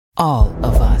All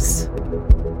of us.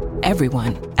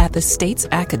 Everyone at the state's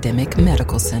academic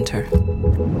medical center.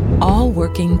 All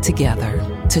working together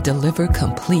to deliver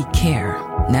complete care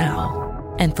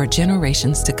now and for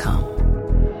generations to come.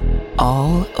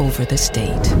 All over the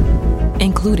state,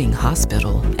 including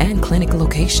hospital and clinic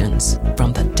locations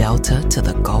from the Delta to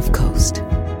the Gulf Coast.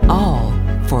 All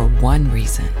for one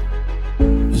reason.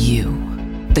 You,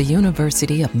 the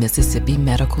University of Mississippi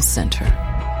Medical Center.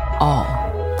 All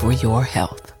for your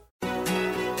health.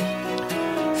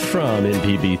 From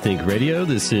MPB Think Radio,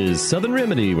 this is Southern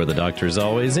Remedy, where the doctor is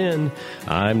always in.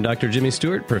 I'm Dr. Jimmy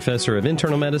Stewart, professor of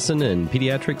internal medicine and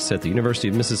pediatrics at the University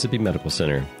of Mississippi Medical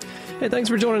Center. Hey, thanks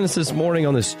for joining us this morning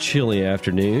on this chilly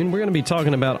afternoon. We're going to be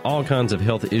talking about all kinds of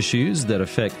health issues that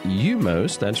affect you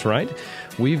most. That's right.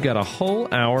 We've got a whole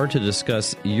hour to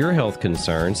discuss your health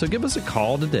concerns, so give us a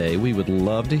call today. We would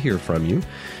love to hear from you.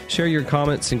 Share your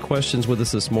comments and questions with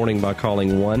us this morning by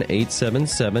calling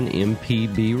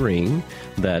 1-877-MPB-RING.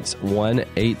 That's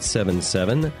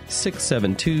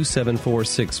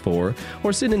 1-877-672-7464.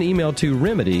 Or send an email to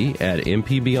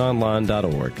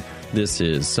remedy@mpbonline.org. This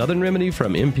is Southern Remedy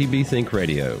from MPB Think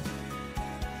Radio.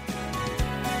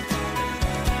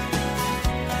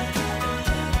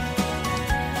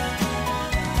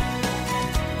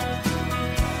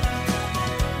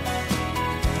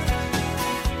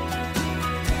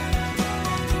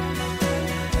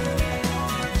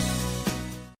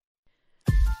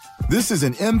 This is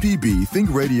an MPB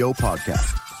Think Radio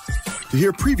podcast. To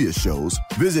hear previous shows,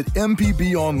 visit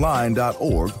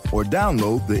mpbonline.org or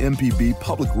download the MPB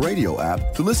Public Radio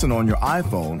app to listen on your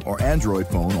iPhone or Android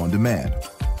phone on demand.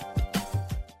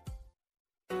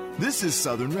 This is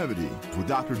Southern Remedy with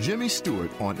Dr. Jimmy Stewart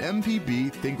on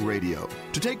MPB Think Radio.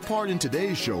 To take part in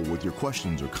today's show with your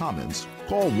questions or comments,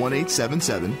 call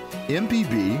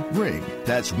 1-877-MPB-RING.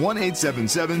 That's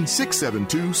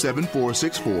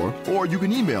 1-877-672-7464, or you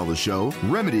can email the show,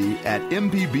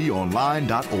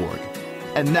 remedy@mpbonline.org.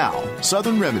 And now,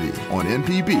 Southern Remedy on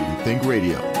MPB Think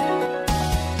Radio.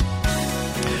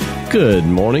 Good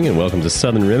morning and welcome to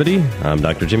Southern Remedy. I'm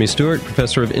Dr. Jimmy Stewart,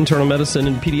 professor of internal medicine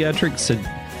and pediatrics at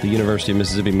the University of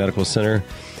Mississippi Medical Center.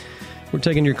 We're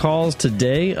taking your calls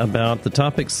today about the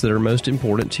topics that are most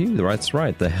important to you. That's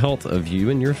right. The health of you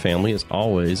and your family is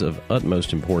always of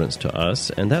utmost importance to us,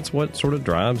 and that's what sort of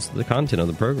drives the content of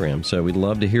the program. So we'd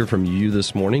love to hear from you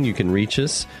this morning. You can reach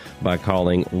us by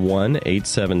calling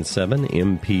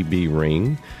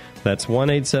 1-877-MPB-RING. That's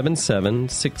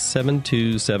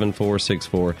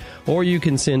 1-877-672-7464. Or you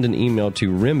can send an email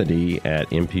to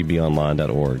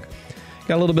remedy@mpbonline.org.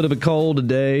 Got a little bit of a cold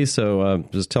today, so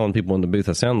just telling people in the booth,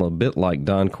 I sound a little bit like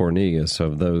Don Cornelius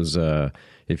of those,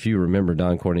 if you remember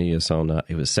Don Cornelius on,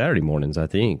 it was Saturday mornings, I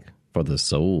think, for the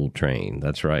Soul Train.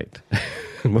 That's right.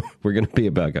 We're going to be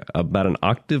about an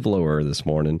octave lower this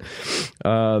morning with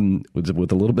a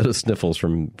little bit of sniffles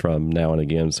from now and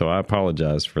again, so I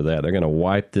apologize for that. They're going to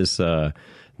wipe this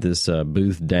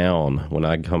booth down when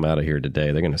I come out of here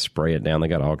today. They're going to spray it down. They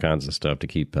got all kinds of stuff to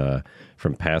keep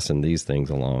from passing these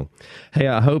things along. Hey,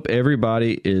 I hope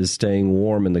everybody is staying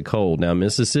warm in the cold. Now,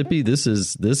 Mississippi, this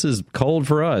is cold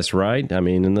for us, right? I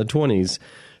mean, in the 20s.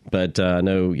 But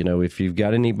no, if you've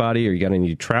got anybody or you got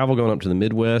any travel going up to the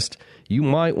Midwest, you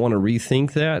might want to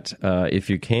rethink that if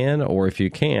you can, or if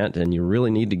you can't and you really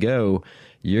need to go,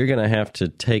 you're going to have to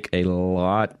take a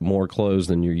lot more clothes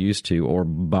than you're used to, or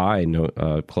buy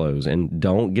clothes, and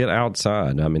don't get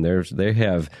outside. I mean, they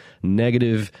have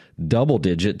negative double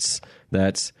digits.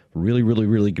 That's really, really,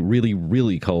 really, really,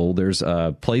 really cold. There's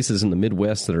places in the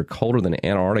Midwest that are colder than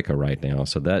Antarctica right now,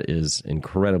 so that is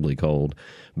incredibly cold.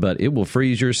 But it will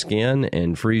freeze your skin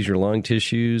and freeze your lung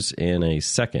tissues in a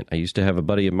second. I used to have a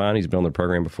buddy of mine, he's been on the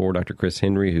program before, Dr. Chris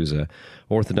Henry, who's a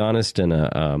orthodontist and a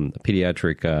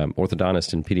pediatric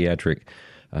orthodontist and pediatric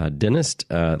dentist.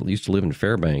 Used to live in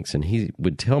Fairbanks, and he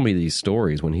would tell me these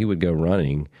stories when he would go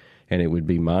running, and it would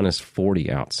be minus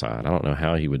 40 outside. I don't know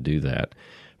how he would do that.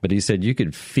 But he said you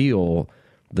could feel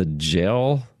the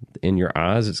gel in your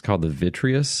eyes, it's called the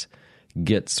vitreous,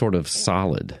 get sort of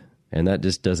solid. And that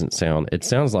just doesn't sound, it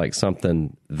sounds like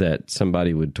something that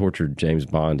somebody would torture James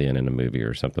Bond in a movie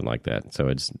or something like that. So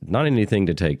it's not anything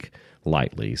to take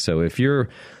lightly. So if you're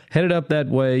headed up that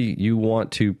way, you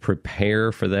want to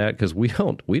prepare for that, because we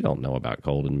don't know about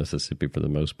cold in Mississippi for the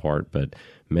most part. But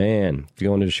man, if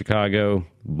you're going to Chicago,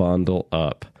 bundle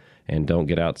up and don't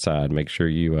get outside. Make sure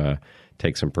you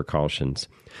take some precautions.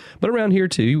 But around here,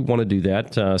 too, you want to do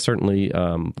that. Certainly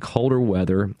colder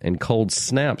weather and cold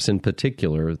snaps in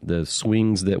particular, the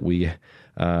swings that we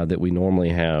that we normally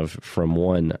have from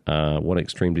one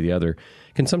extreme to the other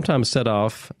can sometimes set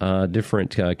off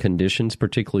different conditions,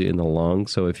 particularly in the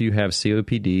lungs. So if you have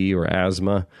COPD or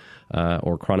asthma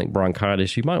or chronic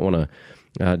bronchitis, you might want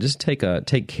to just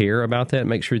take care about that.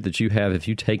 Make sure that if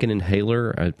you take an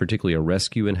inhaler, particularly a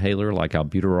rescue inhaler like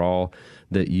albuterol,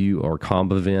 that you or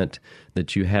Combivent,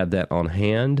 that you have that on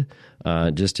hand,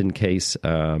 just in case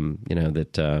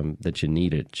that you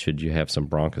need it. Should you have some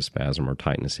bronchospasm or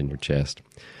tightness in your chest?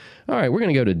 All right, we're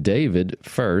going to go to David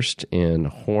first in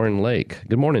Horn Lake.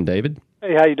 Good morning, David.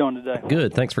 Hey, how you doing today?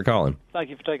 Good. Thanks for calling. Thank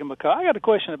you for taking my call. I got a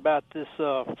question about this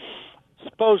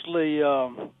supposedly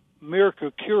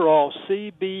miracle cure-all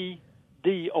CBD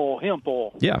oil, hemp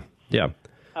oil. Yeah.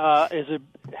 Is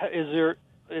there?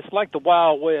 It's like the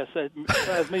Wild West. It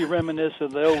has me reminisce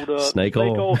of the old snake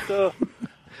oil stuff.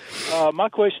 My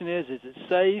question is it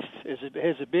safe?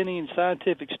 Has there been any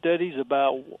scientific studies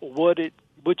about what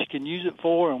you can use it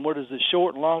for, and what is the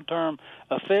short and long-term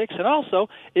effects? And also,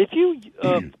 if you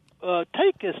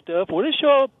take this stuff, will it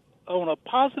show up on a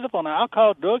positive on an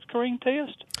alcohol drug screen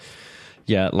test?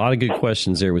 Yeah, a lot of good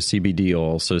questions there with CBD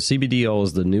oil. So CBD oil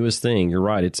is the newest thing. You're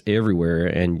right. It's everywhere.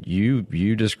 And you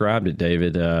described it,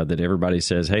 David, that everybody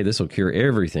says, hey, this will cure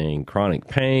everything. Chronic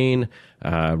pain,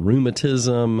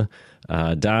 rheumatism,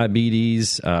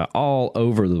 diabetes, all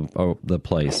over the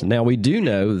place. Now, we do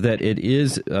know that it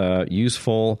is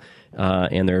useful,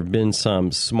 and there have been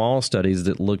some small studies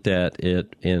that looked at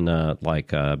it in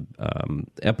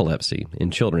epilepsy in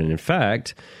children. In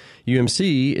fact,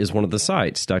 UMC is one of the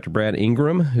sites. Dr. Brad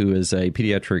Ingram, who is a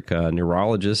pediatric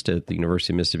neurologist at the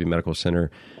University of Mississippi Medical Center,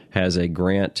 has a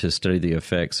grant to study the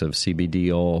effects of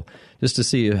CBD oil just to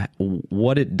see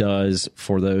what it does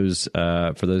for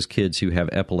those kids who have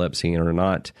epilepsy and are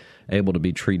not able to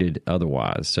be treated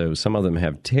otherwise. So some of them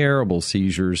have terrible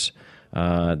seizures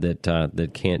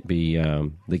that can't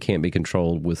be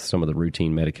controlled with some of the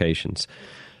routine medications.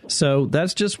 So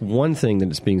that's just one thing that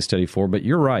it's being studied for, but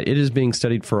you're right. It is being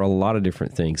studied for a lot of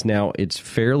different things. Now, it's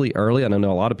fairly early, and I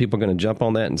know a lot of people are going to jump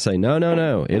on that and say,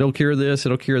 no, it'll cure this,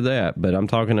 it'll cure that. But I'm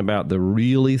talking about the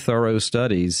really thorough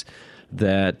studies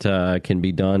that can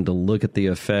be done to look at the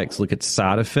effects, look at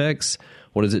side effects.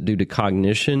 What does it do to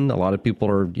cognition? A lot of people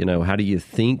are, how do you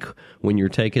think when you're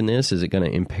taking this? Is it going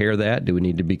to impair that? Do we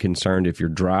need to be concerned if you're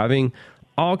driving?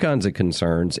 All kinds of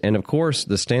concerns. And, of course,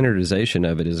 the standardization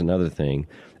of it is another thing.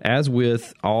 As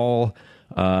with all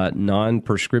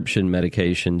non-prescription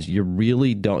medications, you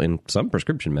really don't, and some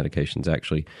prescription medications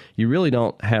actually, you really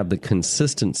don't have the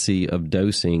consistency of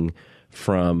dosing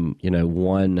from,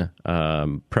 one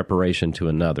preparation to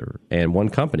another and one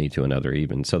company to another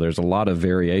even. So there's a lot of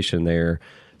variation there.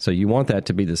 So you want that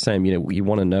to be the same. You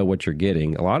want to know what you're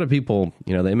getting. A lot of people,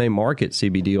 they may market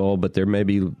CBD oil, but there may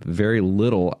be very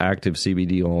little active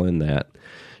CBD oil in that.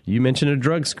 You mentioned a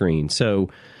drug screen.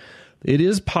 So it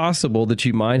is possible that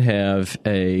you might have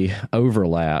a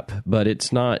overlap, but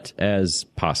it's not as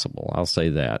possible. I'll say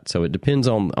that. So it depends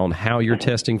on how you're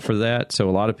testing for that. So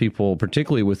a lot of people,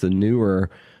 particularly with the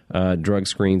newer drug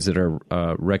screens that are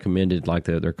recommended, like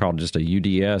they're called just a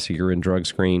UDS, a urine drug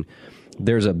screen.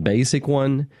 There's a basic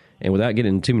one, and without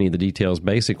getting into too many of the details,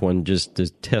 basic one just to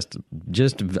test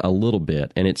just a little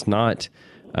bit, and it's not.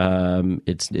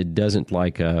 It doesn't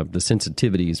the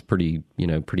sensitivity is pretty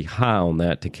high on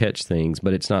that to catch things,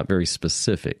 but it's not very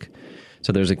specific.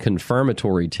 So there's a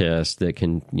confirmatory test that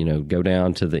can go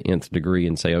down to the nth degree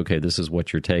and say, okay, this is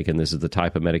what you're taking, this is the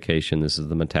type of medication, this is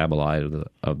the metabolite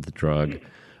of the drug.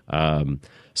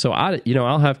 So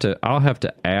I'll have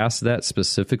to ask that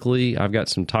specifically. I've got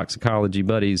some toxicology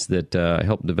buddies that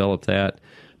help develop that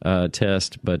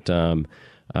test, but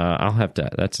I'll have to.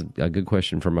 That's a good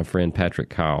question from my friend Patrick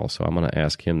Kyle. So I'm going to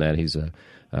ask him that. He's a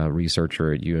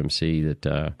researcher at UMC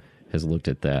that has looked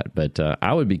at that. But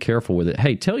I would be careful with it.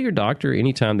 Hey, tell your doctor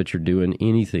anytime that you're doing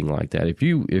anything like that.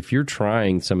 If you're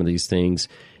trying some of these things,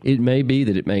 it may be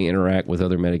that it may interact with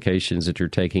other medications that you're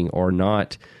taking or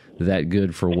not that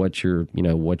good for what you're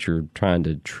trying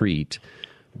to treat,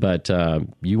 but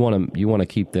you want to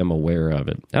keep them aware of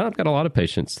it. And I've got a lot of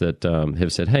patients that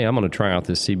have said, "Hey, I'm going to try out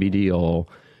this CBD oil,"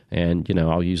 and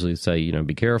I'll usually say,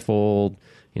 be careful,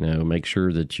 make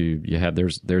sure that you have.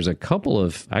 There's a couple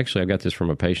of actually, I got this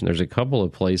from a patient. There's a couple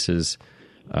of places,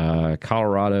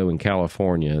 Colorado and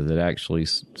California, that actually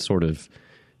sort of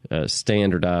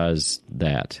standardize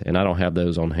that, and I don't have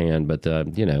those on hand, but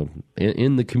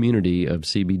in the community of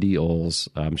CBD oils,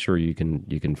 I'm sure you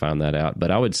can find that out.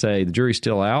 But I would say the jury's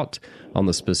still out on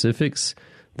the specifics.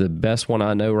 The best one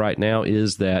I know right now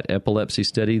is that epilepsy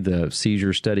study, the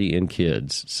seizure study in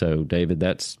kids. So, David,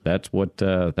 that's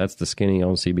the skinny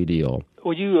on CBD-Ol.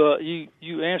 Well,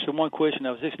 you answered one question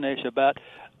I was just going to ask you about.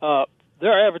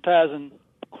 They're advertising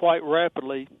quite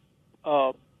rapidly.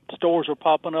 Stores are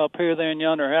popping up here, there, and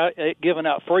yonder, giving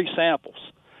out free samples.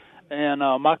 And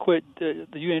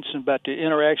you mentioned about the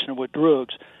interaction with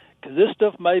drugs. Could this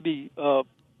stuff maybe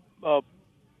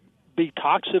be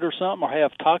toxic or something, or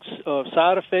have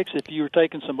side effects if you were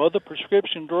taking some other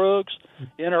prescription drugs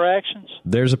interactions?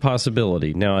 There's a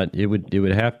possibility. Now, it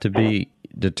would have to be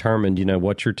determined,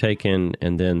 what you're taking,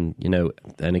 and then,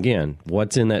 and again,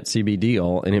 what's in that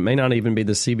CBD-Ol, and it may not even be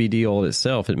the CBD-Ol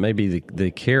itself. It may be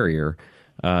the carrier,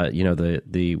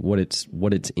 the what it's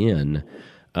in.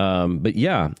 But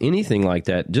yeah, anything like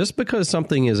that. Just because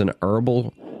something is an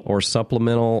herbal or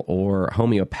supplemental or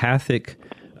homeopathic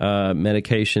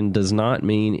medication does not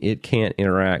mean it can't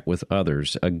interact with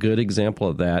others. A good example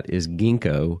of that is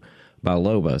ginkgo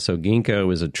biloba. So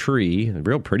ginkgo is a tree,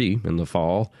 real pretty in the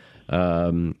fall,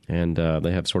 and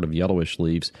they have sort of yellowish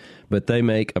leaves. But they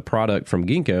make a product from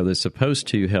ginkgo that's supposed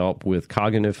to help with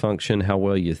cognitive function, how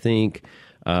well you think.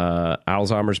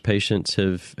 Alzheimer's patients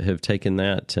have taken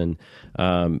that, and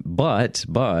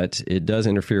but it does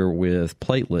interfere with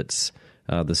platelets.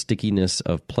 The stickiness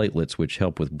of platelets, which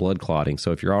help with blood clotting.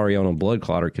 So if you're already on a blood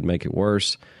clotter, it can make it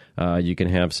worse. You can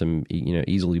have some,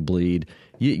 easily bleed.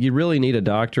 You really need a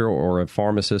doctor or a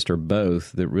pharmacist or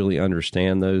both that really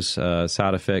understand those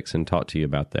side effects and talk to you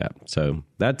about that. So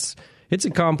it's a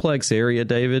complex area,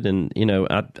 David. And,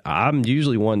 I'm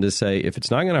usually one to say, if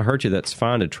it's not going to hurt you, that's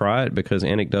fine to try it, because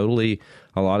anecdotally,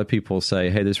 a lot of people say,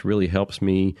 hey, this really helps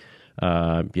me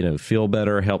feel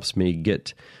better, helps me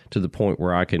get to the point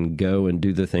where I can go and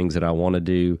do the things that I want to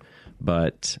do.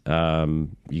 But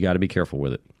you got to be careful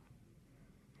with it.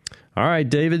 All right,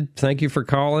 David, thank you for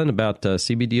calling about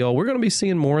CBD-Ol. We're going to be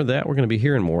seeing more of that. We're going to be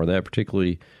hearing more of that,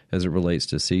 particularly as it relates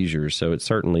to seizures. So it's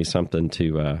certainly something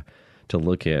to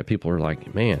look at. People are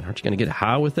like, man, aren't you going to get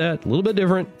high with that? A little bit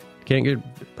different. Can't get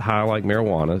high like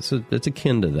marijuana. It's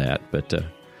akin to that, but...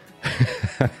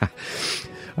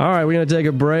 All right, we're going to take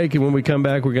a break, and when we come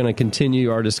back, we're going to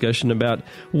continue our discussion about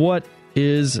what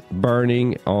is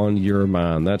burning on your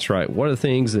mind. That's right. What are the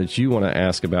things that you want to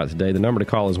ask about today? The number to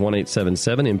call is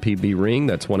 1-877-MPB-RING.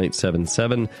 That's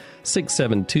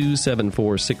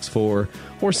 1-877-672-7464.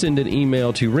 Or send an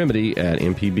email to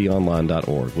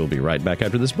remedy@mpbonline.org. We'll be right back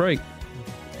after this break.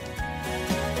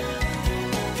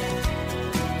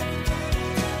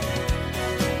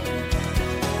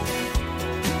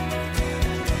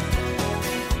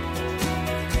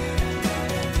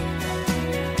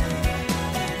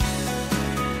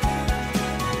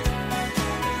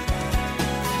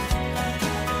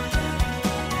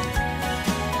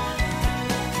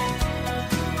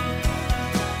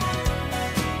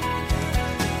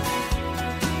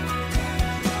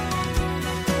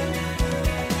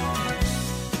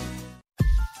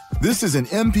 This is an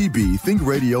MPB Think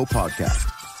Radio podcast.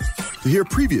 To hear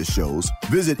previous shows,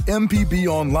 visit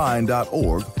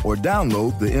mpbonline.org or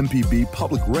download the MPB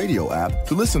Public Radio app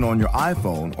to listen on your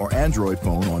iPhone or Android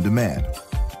phone on demand.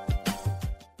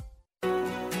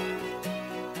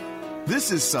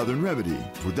 This is Southern Remedy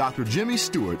with Dr. Jimmy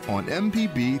Stewart on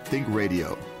MPB Think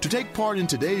Radio. To take part in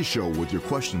today's show with your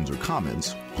questions or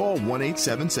comments, call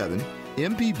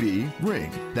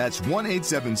 1-877-MPB-RING. That's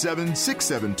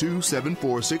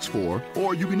 1-877-672-7464,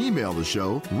 or you can email the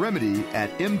show,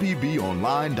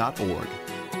 remedy@mpbonline.org.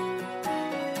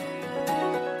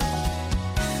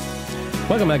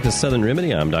 Welcome back to Southern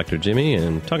Remedy. I'm Dr. Jimmy,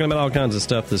 and talking about all kinds of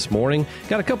stuff this morning.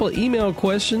 Got a couple of email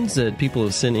questions that people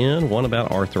have sent in, one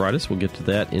about arthritis. We'll get to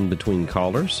that in between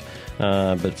callers.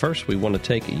 But first, we want to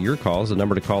take your calls. The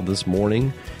number to call this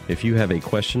morning, if you have a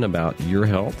question about your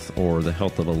health or the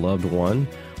health of a loved one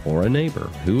or a neighbor.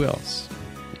 Who else?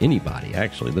 Anybody,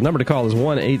 actually. The number to call is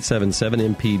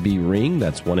 1-877-MPB-RING.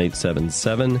 That's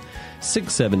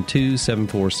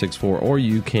 1-877-672-7464. Or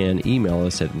you can email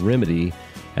us at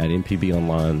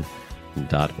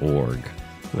remedy@mpbonline.org.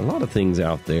 A lot of things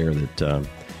out there that,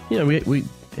 we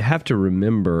have to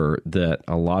remember that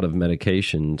a lot of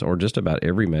medications, or just about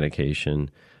every medication,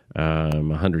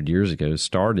 100 years ago,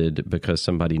 started because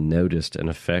somebody noticed an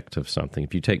effect of something.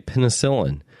 If you take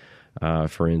penicillin,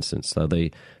 for instance,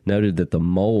 they noted that the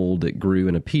mold that grew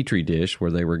in a petri dish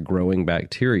where they were growing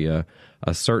bacteria,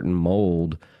 a certain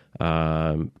mold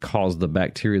caused the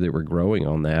bacteria that were growing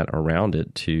on that around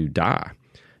it to die.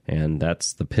 And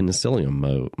that's the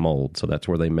penicillium mold. So that's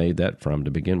where they made that from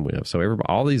to begin with. So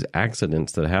all these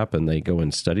accidents that happen, they go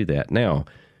and study that. Now,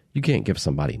 you can't give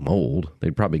somebody mold.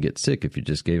 They'd probably get sick if you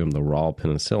just gave them the raw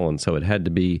penicillin. So it had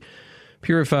to be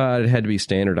purified. It had to be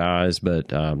standardized. But,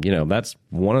 that's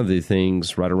one of the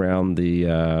things right around the,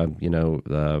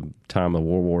 the time of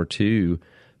World War II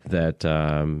that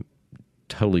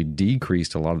totally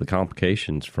decreased a lot of the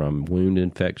complications from wound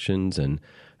infections. And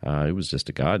it was just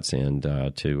a godsend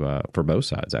for both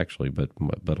sides, actually, but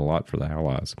a lot for the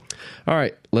Allies. All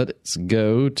right, let's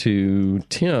go to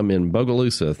Tim in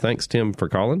Bogalusa. Thanks, Tim, for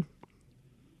calling.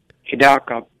 Hey, Doc,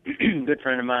 a good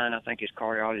friend of mine, I think his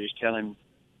cardiologist tell him,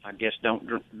 I guess, don't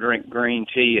drink green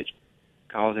tea. It's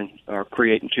causing or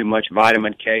creating too much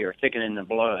vitamin K or thickening the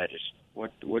blood.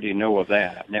 What do you know of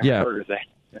that? I've never heard of that.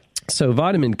 So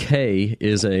vitamin K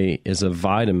is a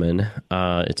vitamin.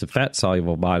 It's a fat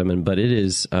soluble vitamin, but it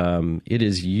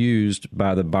is used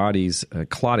by the body's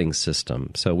clotting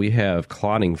system. So we have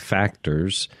clotting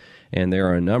factors, and there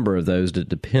are a number of those that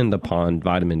depend upon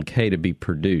vitamin K to be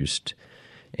produced.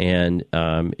 And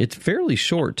it's fairly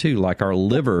short too. Like our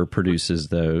liver produces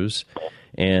those.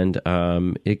 And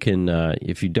it can,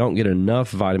 if you don't get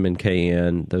enough vitamin K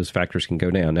in, those factors can go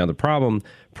down. Now, the problem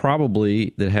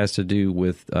probably that has to do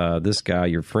with this guy,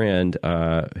 your friend,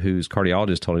 whose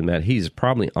cardiologist told him that he's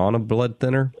probably on a blood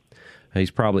thinner.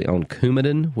 He's probably on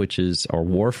Coumadin, or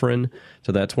warfarin.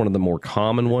 So that's one of the more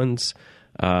common ones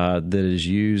that is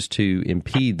used to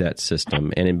impede that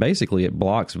system. And basically, it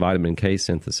blocks vitamin K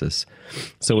synthesis.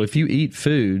 So if you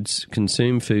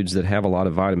consume foods that have a lot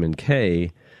of vitamin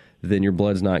K, then your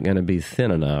blood's not going to be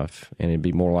thin enough, and it'd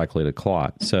be more likely to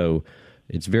clot. So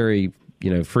it's very,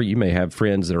 you may have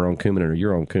friends that are on Coumadin, or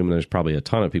you're on Coumadin. There's probably a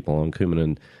ton of people on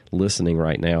Coumadin listening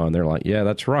right now, and they're like, yeah,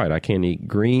 that's right. I can't eat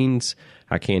greens.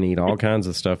 I can't eat all kinds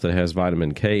of stuff that has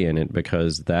vitamin K in it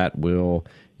because that will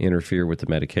interfere with the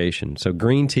medication. So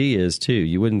green tea is too.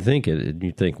 You wouldn't think it.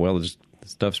 You'd think, well, this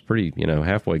stuff's pretty,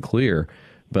 halfway clear,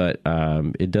 but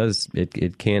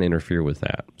it can interfere with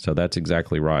that. So that's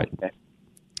exactly right. Okay.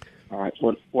 All right.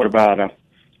 What about,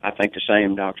 I think the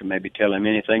same doctor maybe tell him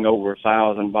anything over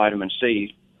 1,000 vitamin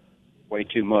C, way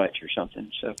too much or something.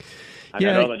 So I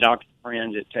got other doctor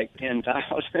friends that take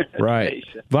 10,000. Right.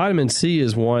 So. Vitamin C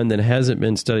is one that hasn't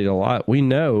been studied a lot. We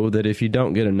know that if you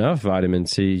don't get enough vitamin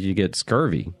C, you get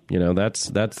scurvy. That's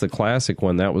the classic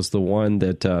one. That was the one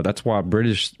that's why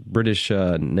British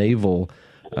naval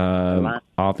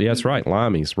that's right,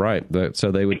 limeys, right.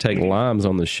 So they would take limes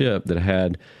on the ship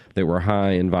that were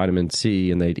high in vitamin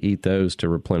C, and they'd eat those to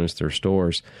replenish their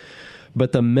stores.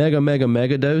 But the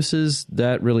mega doses,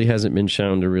 that really hasn't been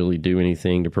shown to really do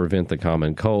anything to prevent the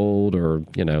common cold or,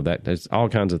 there's all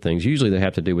kinds of things. Usually they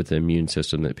have to do with the immune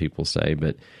system that people say,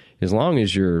 but as long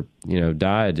as your,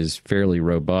 diet is fairly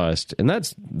robust, and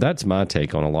that's my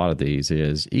take on a lot of these,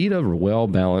 is eat a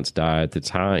well-balanced diet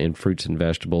that's high in fruits and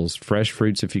vegetables, fresh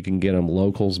fruits if you can get them,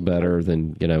 locals better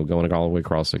than, going all the way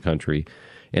across the country.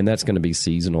 And that's going to be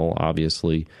seasonal,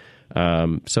 obviously.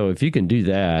 So if you can do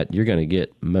that, you're going to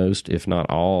get most, if not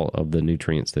all, of the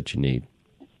nutrients that you need.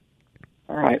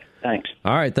 All right. Thanks.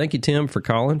 All right. Thank you, Tim, for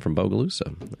calling from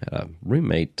Bogalusa. I had a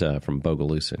roommate from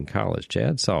Bogalusa in college,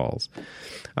 Chad Sauls.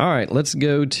 All right. Let's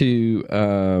go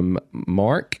to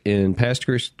Mark in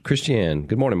Pastor Christian.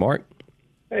 Good morning, Mark.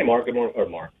 Hey, Mark. Good morning. Or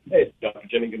Mark. Hey, Dr.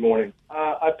 Jimmy. Good morning.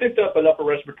 I picked up an upper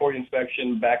respiratory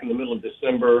infection back in the middle of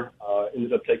December.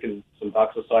 Ended up taking some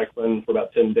doxycycline for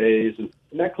about 10 days, and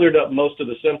that cleared up most of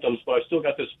the symptoms, but I still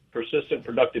got this persistent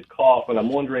productive cough, and I'm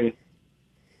wondering,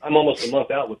 I'm almost a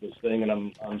month out with this thing, and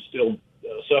I'm still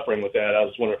suffering with that. I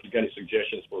was wondering if you got any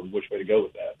suggestions for which way to go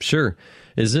with that. Sure.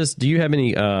 Do you have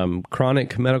any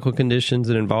chronic medical conditions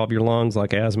that involve your lungs,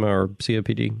 like asthma or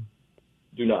COPD?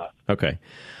 Do not. Okay.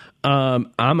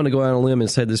 I'm going to go out on a limb and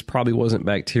say this probably wasn't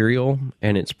bacterial,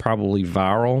 and it's probably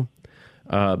viral.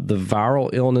 The viral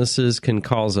illnesses can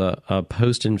cause a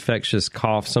post-infectious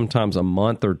cough, sometimes a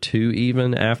month or two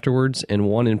even afterwards, and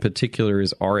one in particular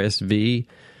is RSV.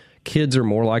 Kids are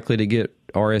more likely to get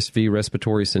RSV,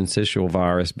 respiratory syncytial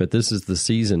virus, but this is the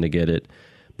season to get it.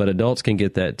 But adults can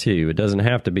get that too. It doesn't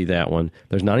have to be that one.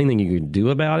 There's not anything you can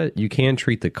do about it. You can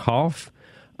treat the cough.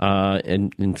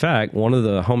 And in fact, one of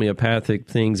the homeopathic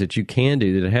things that you can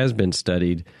do that has been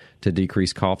studied to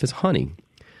decrease cough is honey.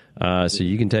 So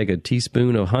you can take a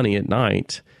teaspoon of honey at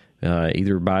night,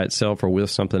 either by itself or with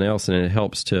something else, and it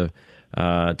helps to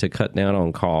cut down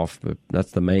on cough. But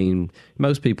that's the main.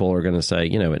 Most people are going to say,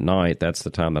 at night, that's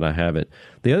the time that I have it.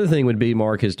 The other thing would be,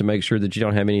 Mark, is to make sure that you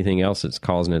don't have anything else that's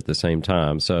causing it at the same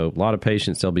time. So a lot of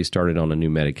patients, they'll be started on a new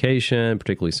medication,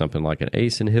 particularly something like an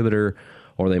ACE inhibitor,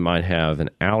 or they might have an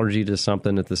allergy to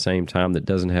something at the same time that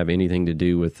doesn't have anything to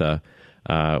do with the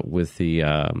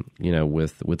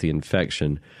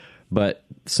infection. But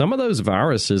some of those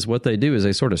viruses, what they do is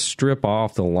they sort of strip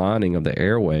off the lining of the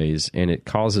airways, and it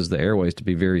causes the airways to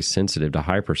be very sensitive to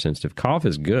hypersensitive. Cough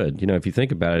is good. If you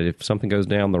think about it, if something goes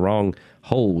down the wrong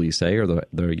hole, we say, or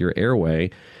your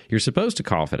airway, you're supposed to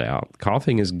cough it out.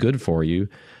 Coughing is good for you.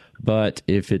 But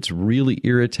if it's really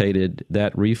irritated,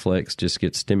 that reflex just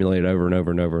gets stimulated over and over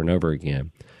and over and over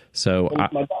again. So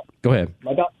go ahead.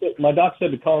 My doc said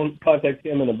to contact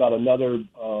him in about another,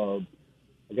 I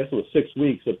guess it was 6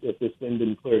 weeks if this thing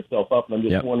didn't clear itself up. And I'm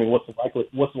just wondering what's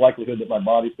the likelihood that my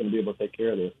body's going to be able to take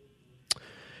care of this.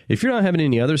 If you're not having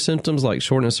any other symptoms like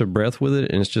shortness of breath with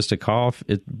it and it's just a cough,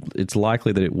 it's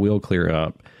likely that it will clear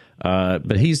up.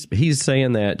 But he's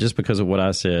saying that just because of what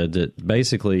I said, that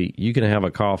basically you can have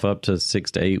a cough up to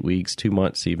 6 to 8 weeks, 2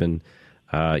 months even,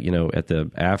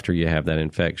 after you have that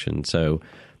infection. So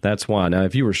that's why. Now,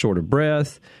 if you were short of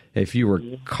breath, if you were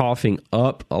coughing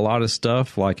up a lot of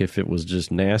stuff, like if it was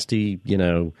just nasty,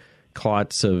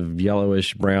 clots of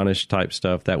yellowish, brownish type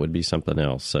stuff, that would be something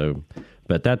else. So,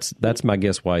 but that's my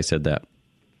guess why I said that.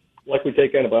 Like we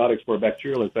take antibiotics for a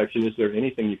bacterial infection, is there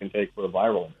anything you can take for a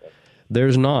viral infection?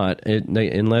 There's not,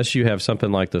 unless you have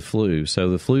something like the flu. So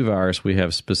the flu virus, we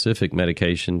have specific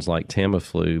medications like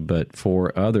Tamiflu, but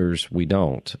for others, we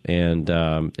don't. And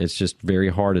it's just very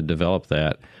hard to develop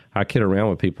that. I kid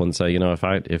around with people and say,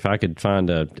 if I could find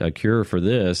a cure for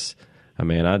this,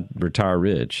 I'd retire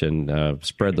rich and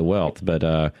spread the wealth. But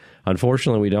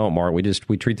unfortunately, we don't, Mark.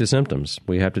 We treat the symptoms.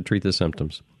 We have to treat the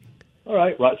symptoms. All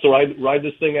right. So I ride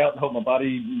this thing out and hope my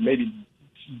body maybe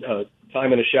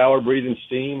time in a shower, breathing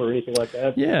steam or anything like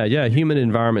that? Yeah. Humid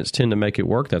environments tend to make it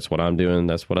work. That's what I'm doing.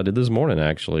 That's what I did this morning,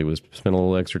 actually, was spend a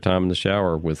little extra time in the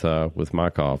shower with my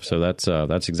cough. So that's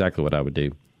exactly what I would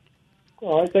do.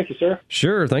 All right. Thank you, sir.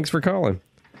 Sure. Thanks for calling.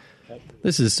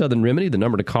 This is Southern Remedy. The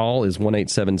number to call is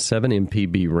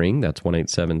 1-877-MPB-RING. That's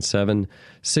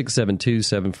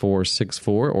 1-877-672-7464.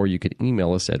 Or you could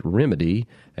email us at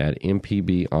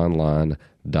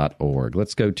remedy@mpbonline.org.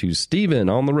 Let's go to Stephen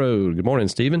on the road. Good morning,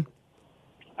 Stephen.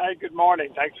 Hey, good morning.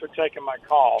 Thanks for taking my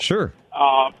call. Sure.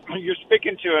 You're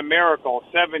speaking to a miracle.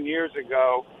 7 years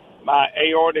ago, my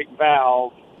aortic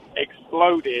valve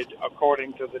exploded,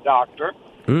 according to the doctor.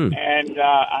 And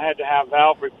I had to have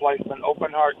valve replacement,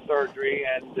 open heart surgery,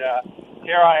 and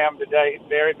here I am today,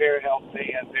 very, very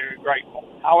healthy and very grateful.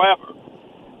 However,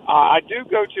 I do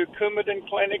go to a Coumadin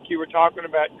clinic. You were talking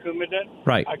about Coumadin.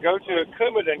 Right. I go to a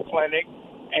Coumadin clinic,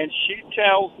 and she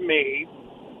tells me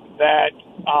that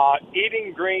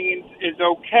eating greens is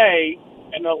okay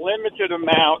in a limited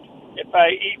amount if I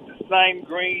eat the same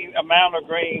amount of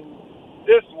greens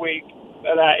this week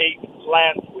that I ate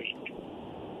last week.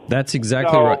 That's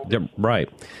exactly right.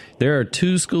 There are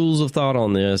two schools of thought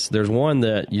on this. There's one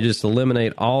that you just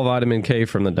eliminate all vitamin K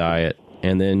from the diet,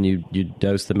 and then you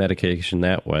dose the medication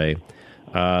that way.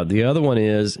 The other one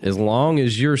is, as long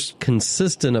as you're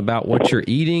consistent about what you're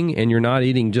eating and you're not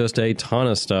eating just a ton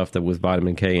of stuff that with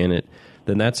vitamin K in it,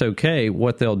 then that's okay.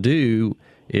 What they'll do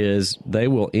is they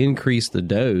will increase the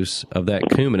dose of that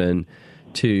Coumadin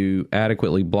to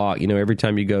adequately block. Every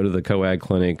time you go to the COAG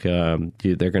clinic,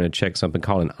 they're going to check something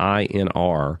called an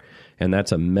INR, and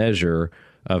that's a measure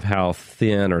of how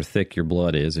thin or thick your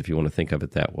blood is, if you want to think of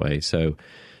it that way. So,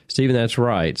 Stephen, that's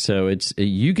right. So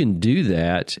you can do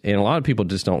that, and a lot of people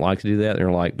just don't like to do that. They're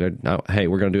like, hey,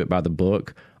 we're going to do it by the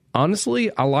book.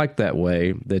 Honestly, I like that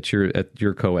way that you're at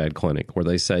your COAD clinic, where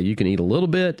they say you can eat a little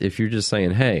bit if you're just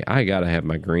saying, hey, I got to have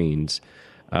my greens.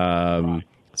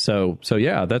 So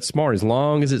yeah, that's smart, as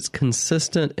long as it's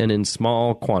consistent and in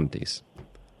small quantities.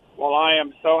 Well, I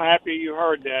am so happy you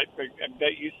heard that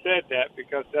you said that,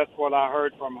 because that's what I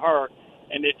heard from her,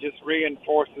 and it just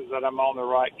reinforces that I'm on the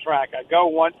right track. I go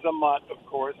once a month, of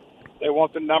course. They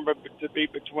want the number to be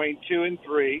between 2 and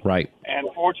 3. Right. And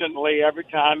fortunately, every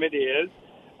time it is.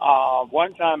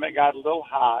 One time it got a little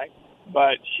high,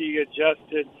 but she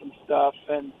adjusted some stuff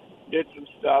and did some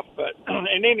stuff. But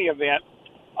in any event,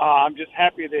 I'm just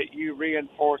happy that you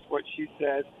reinforced what she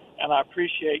says, and I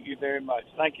appreciate you very much.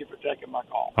 Thank you for taking my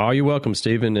call. Oh, you're welcome,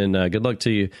 Stephen, and good luck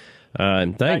to you.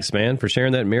 And thanks, man, for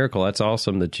sharing that miracle. That's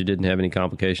awesome that you didn't have any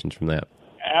complications from that.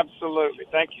 Absolutely.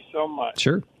 Thank you so much.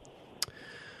 Sure.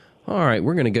 All right,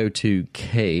 we're going to go to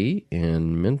Kay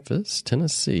in Memphis,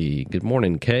 Tennessee. Good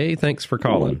morning, Kay. Thanks for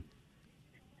calling.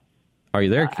 Are you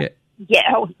there, Kay? Yeah.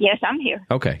 Oh, yes, I'm here.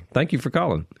 Okay. Thank you for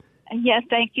calling. Yes,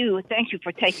 thank you. Thank you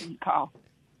for taking the call.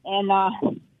 And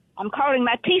I'm calling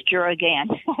my teacher again.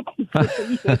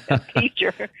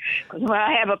 Teacher, because when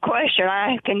I have a question,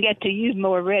 I can get to you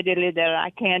more readily than I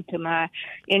can to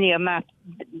any of my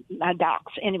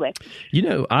docs. Anyway,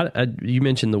 you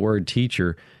mentioned the word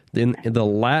teacher. in the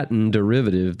Latin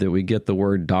derivative that we get the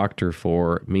word doctor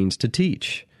for means to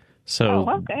teach.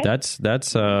 So that's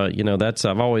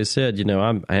I've always said,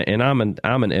 I'm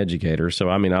an educator, so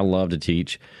I mean I love to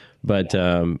teach, but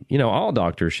all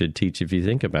doctors should teach if you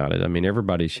think about it. I mean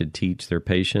everybody should teach their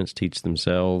patients, teach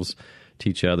themselves,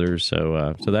 teach others.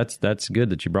 So that's good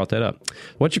that you brought that up.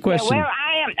 What's your question? Yeah, well,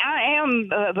 I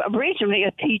am originally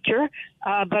a teacher,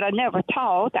 but I never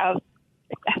taught.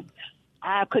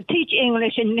 I could teach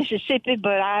English in Mississippi,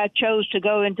 but I chose to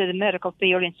go into the medical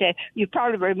field instead. You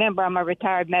probably remember I'm a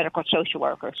retired medical social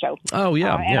worker. So, and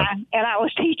I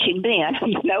was teaching then,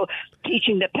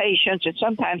 teaching the patients and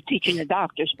sometimes teaching the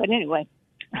doctors. But anyway,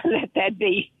 let that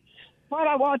be. What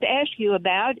I want to ask you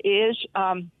about is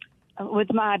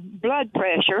with my blood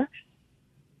pressure,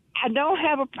 I don't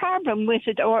have a problem with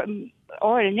it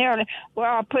ordinarily.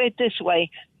 Well, I'll put it this way.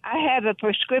 I have a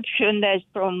prescription that's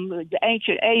from the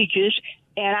ancient ages,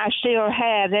 and I still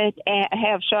have it, and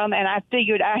have some, and I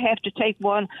figured I have to take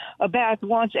one about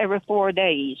once every 4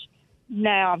 days.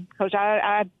 Now, because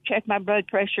I check my blood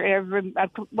pressure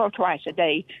twice a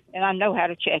day, and I know how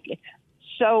to check it.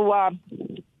 So,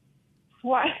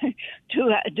 what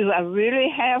do I really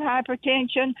have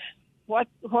hypertension?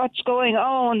 What's going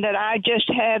on that I just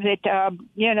have it?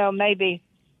 Maybe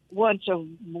once a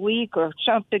week or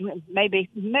something, maybe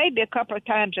a couple of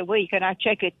times a week, and I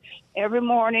check it every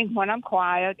morning when I'm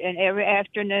quiet and every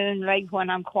afternoon late when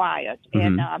I'm quiet.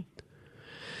 Mm-hmm. And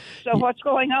so what's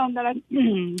going on that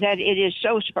it is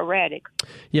so sporadic?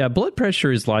 Yeah, blood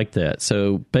pressure is like that.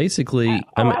 So basically,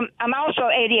 I'm also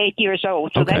 88 years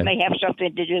old, so that may have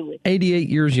something to do with it. 88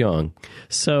 years young.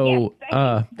 So,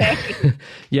 thank you.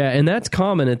 Yeah, and that's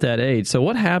common at that age. So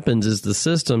what happens is the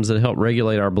systems that help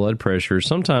regulate our blood pressure,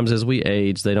 sometimes as we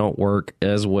age, they don't work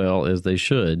as well as they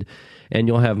should, and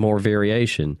you'll have more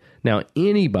variation. Now,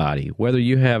 anybody, whether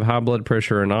you have high blood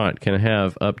pressure or not, can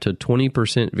have up to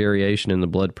 20% variation in the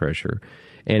blood pressure,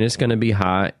 and it's going to be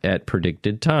high at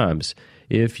predicted times.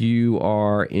 If you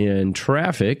are in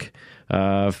traffic,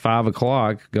 5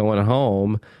 o'clock going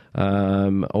home,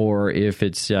 or if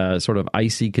it's sort of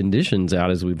icy conditions out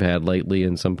as we've had lately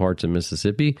in some parts of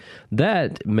Mississippi,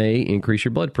 that may increase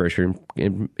your blood pressure.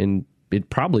 And it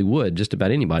probably would, just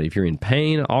about anybody. If you're in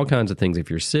pain, all kinds of things, if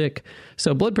you're sick.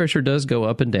 So blood pressure does go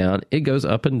up and down. It goes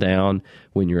up and down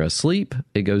when you're asleep.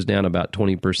 It goes down about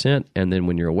 20%. And then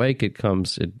when you're awake, it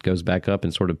goes back up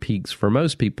and sort of peaks for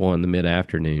most people in the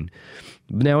mid-afternoon.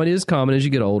 Now, it is common as you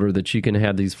get older that you can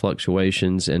have these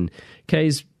fluctuations. And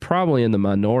Kay's probably in the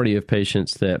minority of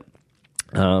patients that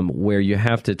where you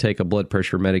have to take a blood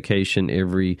pressure medication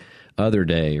every other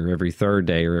day or every third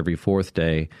day or every fourth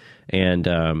day.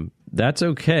 And that's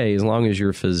okay as long as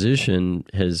your physician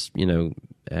has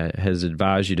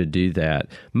advised you to do that.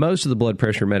 Most of the blood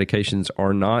pressure medications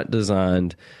are not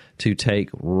designed to take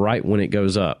right when it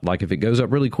goes up. Like if it goes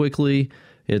up really quickly,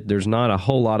 there's not a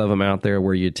whole lot of them out there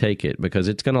where you take it because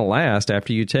it's going to last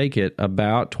after you take it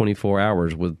about 24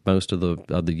 hours with most of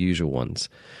the usual ones.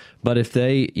 But if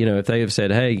they have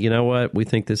said, hey, you know what, we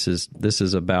think this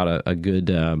is about a good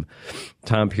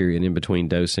time period in between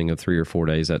dosing of 3 or 4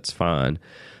 days, that's fine.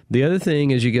 The other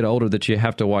thing as you get older that you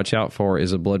have to watch out for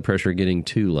is a blood pressure getting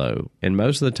too low. And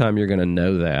most of the time you're going to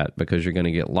know that because you're going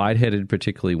to get lightheaded,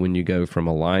 particularly when you go from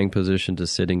a lying position to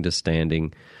sitting to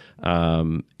standing.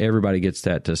 Everybody gets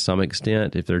that to some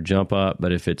extent if they're jump up,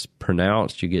 but if it's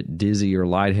pronounced, you get dizzy or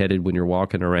lightheaded when you're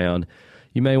walking around.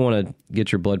 You may want to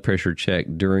get your blood pressure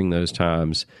checked during those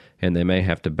times, and they may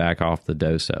have to back off the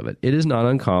dose of it. It is not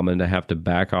uncommon to have to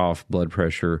back off blood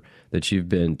pressure that you've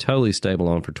been totally stable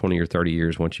on for 20 or 30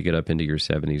 years once you get up into your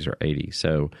 70s or 80s.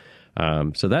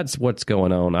 So that's what's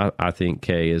going on, I think,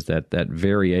 Kay, is that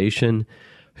variation.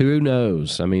 Who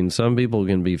knows? I mean, some people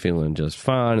can be feeling just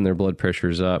fine and their blood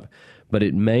pressure's up, but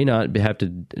it may not have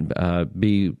to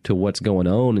be to what's going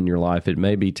on in your life. It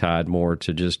may be tied more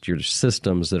to just your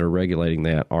systems that are regulating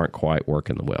that aren't quite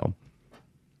working well.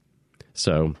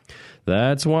 So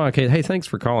that's why. Okay, hey, thanks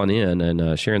for calling in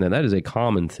and sharing that. That is a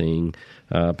common thing,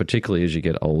 particularly as you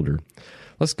get older.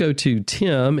 Let's go to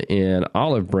Tim in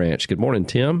Olive Branch. Good morning,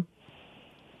 Tim.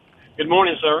 Good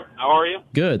morning, sir. How are you?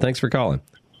 Good. Thanks for calling.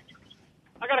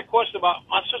 I got a question about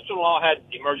my sister-in-law had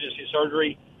emergency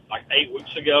surgery like 8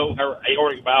 weeks ago. Her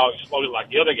aortic valve exploded like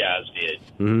the other guys did.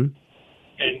 Mm-hmm.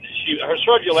 And her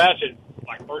surgery lasted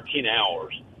like 13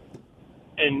 hours.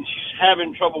 And she's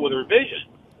having trouble with her vision.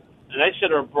 And they said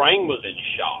her brain was in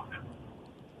shock.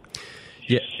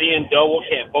 She's seeing double,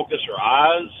 can't focus her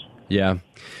eyes. Yeah.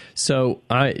 So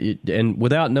and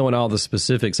without knowing all the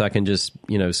specifics, I can just,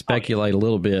 speculate a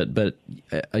little bit. But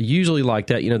usually like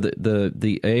that,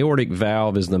 the aortic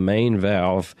valve is the main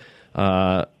valve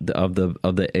of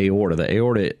the aorta. The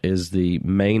aorta is the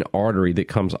main artery that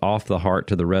comes off the heart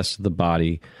to the rest of the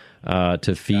body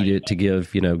to feed it, to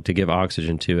give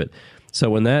oxygen to it. So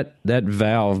when that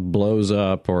valve blows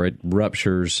up or it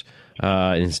ruptures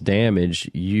and it's damaged,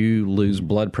 you lose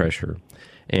blood pressure.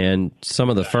 And some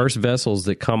of the first vessels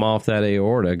that come off that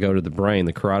aorta go to the brain,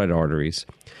 the carotid arteries.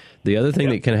 The other thing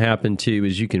that can happen, too,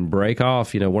 is you can break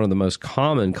off, one of the most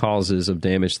common causes of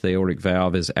damage to the aortic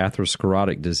valve is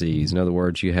atherosclerotic disease. In other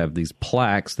words, you have these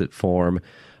plaques that form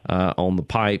on the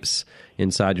pipes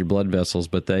inside your blood vessels,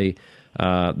 but they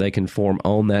can form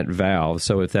on that valve.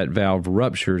 So if that valve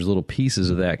ruptures, little pieces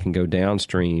of that can go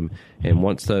downstream. And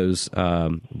once those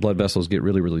blood vessels get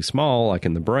really, really small, like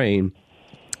in the brain,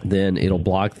 then it'll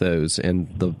block those. And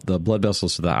the blood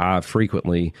vessels to the eye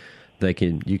frequently,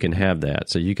 you can have that.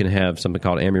 So you can have something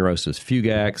called amaurosis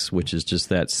fugax, which is just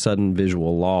that sudden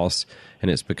visual loss,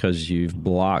 and it's because you've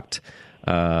blocked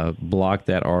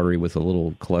that artery with a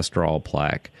little cholesterol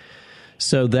plaque.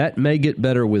 So that may get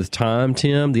better with time,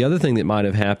 Tim. The other thing that might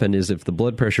have happened is if the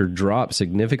blood pressure drops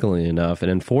significantly enough,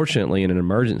 and unfortunately in an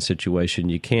emergent situation,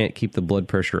 you can't keep the blood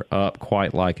pressure up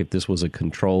quite like if this was a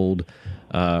controlled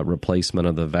replacement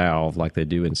of the valve like they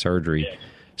do in surgery.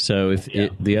 So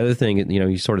the other thing,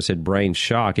 you sort of said brain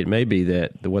shock. It may be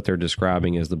that what they're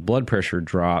describing is the blood pressure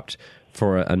dropped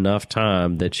for enough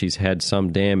time that she's had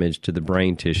some damage to the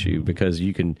brain tissue, because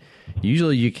you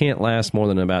can't last more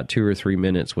than about 2 or 3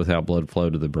 minutes without blood flow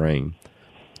to the brain.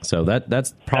 So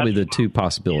that's probably the two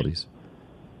possibilities.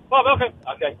 Well, okay,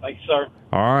 thanks, sir.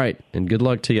 All right, and good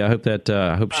luck to you. I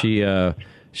hope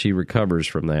she recovers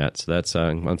from that. So that's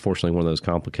unfortunately one of those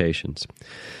complications.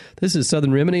 This is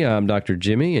Southern Remedy. I'm Dr.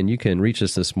 Jimmy, and you can reach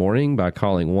us this morning by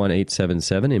calling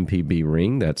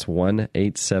 1-877-MPB-RING. That's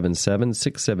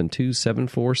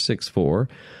 1-877-672-7464.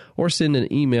 Or send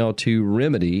an email to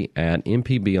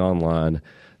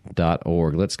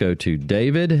remedy@mpbonline.org. Let's go to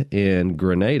David in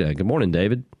Grenada. Good morning,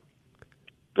 David.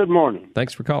 Good morning.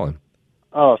 Thanks for calling.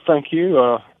 Thank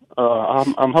you.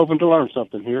 I'm hoping to learn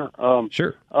something here.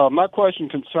 Sure. My question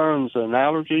concerns an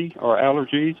allergy or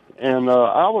allergies, and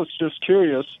I was just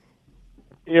curious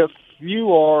if you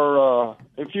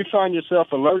find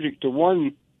yourself allergic to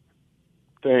one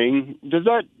thing, does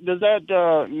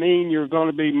that mean you're going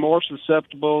to be more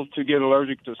susceptible to get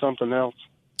allergic to something else?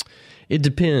 It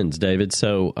depends, David.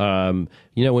 So,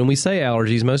 when we say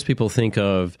allergies, most people think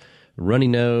of runny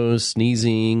nose,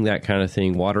 sneezing, that kind of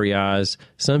thing, watery eyes.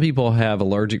 Some people have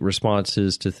allergic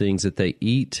responses to things that they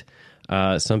eat.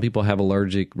 Some people have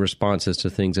allergic responses to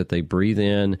things that they breathe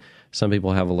in. Some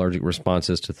people have allergic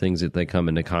responses to things that they come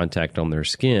into contact on their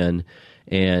skin.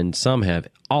 And some have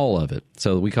all of it.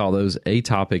 So we call those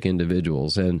atopic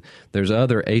individuals. And there's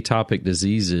other atopic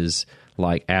diseases,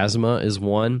 like asthma is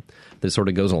one that sort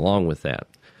of goes along with that.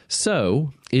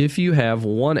 So if you have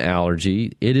one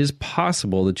allergy, it is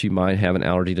possible that you might have an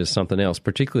allergy to something else,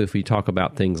 particularly if we talk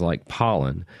about things like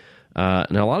pollen. Now,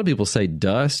 a lot of people say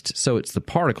dust, so it's the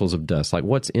particles of dust, like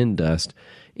what's in dust.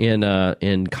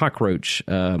 In cockroach,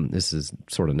 this is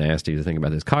sort of nasty to think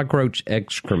about this, cockroach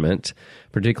excrement,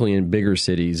 particularly in bigger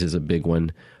cities, is a big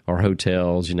one, or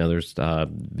hotels. There's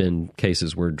been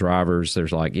cases where drivers,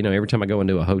 there's every time I go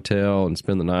into a hotel and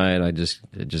spend the night, I just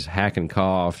hack and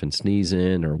cough and sneeze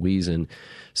in or wheeze in.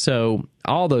 So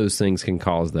all those things can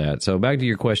cause that. So back to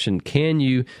your question,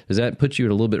 does that put you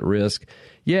at a little bit risk?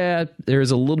 Yeah, there is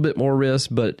a little bit more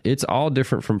risk, but it's all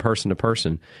different from person to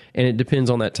person, and it depends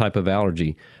on that type of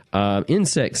allergy.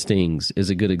 Insect stings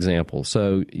is a good example.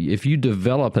 So if you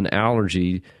develop an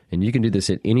allergy, and you can do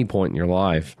this at any point in your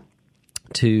life,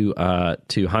 to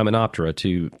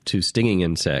Hymenoptera, to stinging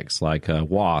insects like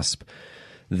wasp,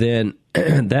 then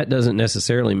that doesn't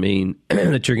necessarily mean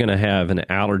that you're going to have an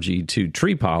allergy to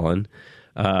tree pollen.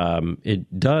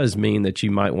 It does mean that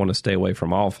you might want to stay away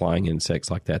from all flying insects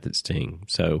like that sting.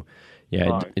 So, yeah,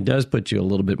 right. It does put you a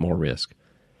little bit more risk.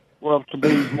 Well, to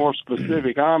be more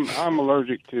specific, I'm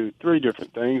allergic to 3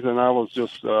 different things, and I was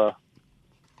just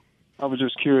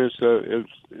curious, is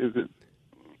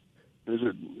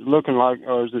it looking like,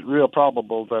 or is it real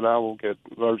probable that I will get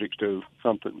allergic to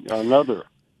another?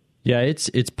 Yeah, I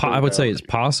would say it's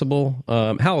possible.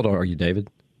 How old are you, David?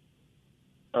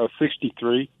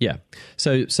 63. Yeah.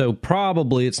 So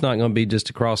probably it's not going to be just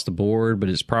across the board, but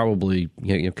it's probably,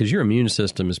 because your immune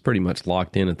system is pretty much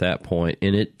locked in at that point,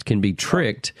 and it can be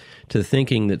tricked to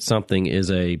thinking that something is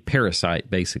a parasite,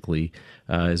 basically,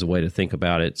 is a way to think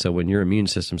about it. So when your immune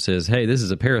system says, hey, this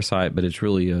is a parasite, but it's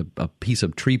really a piece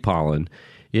of tree pollen,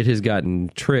 it has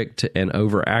gotten tricked and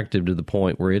overactive to the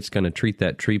point where it's going to treat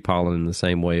that tree pollen in the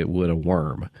same way it would a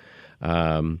worm.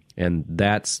 And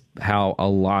that's how a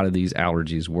lot of these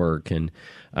allergies work. And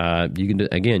you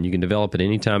can develop it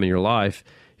any time in your life.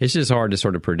 It's just hard to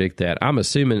sort of predict that. I'm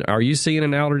assuming, are you seeing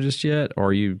an allergist yet, or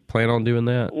are you planning on doing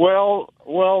that? Well,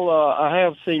 I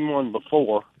have seen one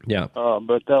before. Yeah.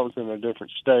 But that was in a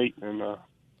different state. And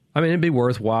I mean, it'd be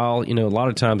worthwhile. A lot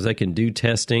of times they can do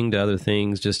testing to other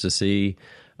things just to see.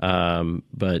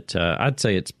 But I'd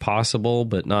say it's possible,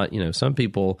 but not, some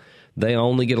people, they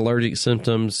only get allergic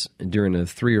symptoms during a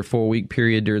 3 or 4 week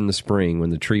period during the spring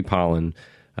when the tree pollen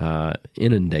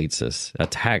inundates us,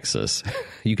 attacks us.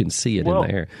 You can see it in the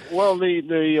air. Well, the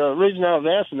reason I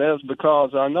was asking that is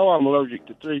because I know I'm allergic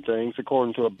to 3 things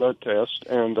according to a blood test,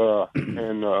 and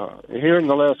here in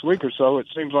the last week or so, it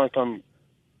seems like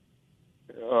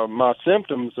my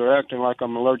symptoms are acting like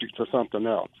I'm allergic to something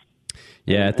else.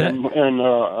 Yeah,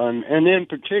 and in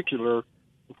particular,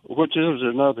 which is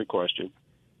another question.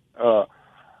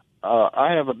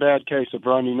 I have a bad case of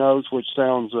runny nose, which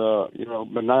sounds,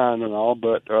 benign and all,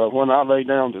 but when I lay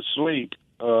down to sleep,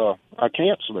 I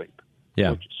can't sleep.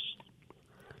 Yeah.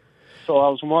 So I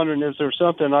was wondering, is there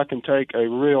something I can take a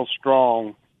real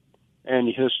strong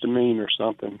antihistamine or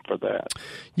something for that?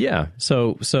 Yeah.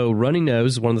 So runny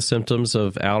nose is one of the symptoms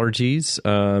of allergies,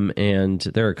 and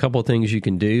there are a couple of things you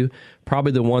can do.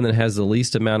 Probably the one that has the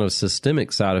least amount of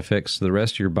systemic side effects to the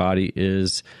rest of your body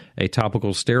is a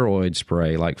topical steroid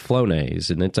spray like Flonase,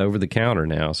 and it's over the counter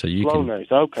now. So you Flonase,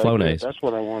 can okay, Flonase. That's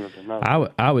what I wanted to know.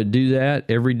 I would do that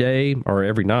every day or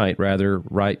every night, rather,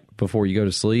 right before you go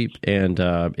to sleep. And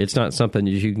it's not something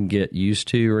that you can get used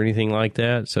to or anything like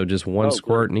that. So just one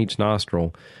squirt in each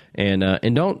nostril. And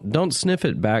don't sniff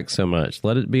it back so much.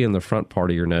 Let it be in the front part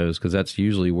of your nose, because that's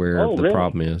usually where the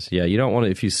problem is. Yeah, you don't want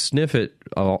to. If you sniff it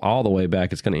all the way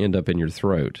back, it's going to end up in your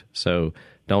throat. So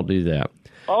don't do that.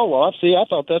 Oh, well, I see. I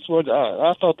thought that's what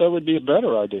I thought that would be a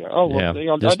better idea. Oh, well,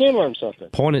 yeah. I did learn something.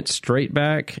 Point it straight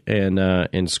back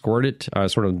and squirt it.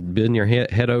 Sort of bend your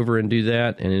head over and do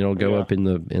that, and it'll go up in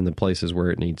the places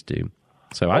where it needs to.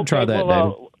 So I'd try that,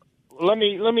 David. Let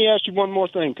me ask you one more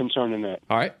thing concerning that.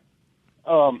 All right.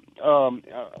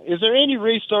 Is there any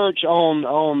research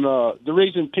on the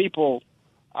reason people?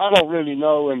 I don't really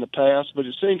know in the past, but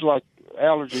it seems like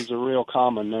allergies are real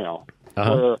common now.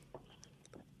 Where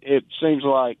it seems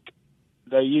like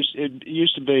it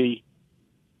used to be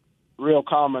real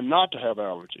common not to have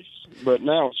allergies, but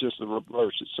now it's just the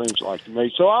reverse. It seems like to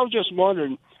me. So I was just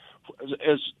wondering.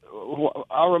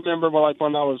 I remember, like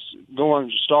when I was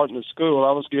starting to school,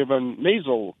 I was given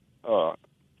measles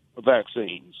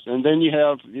vaccines, and then you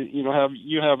have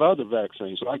other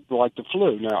vaccines like the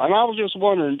flu now. And I was just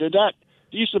wondering, do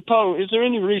you suppose, is there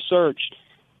any research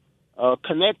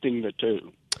connecting the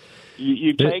two?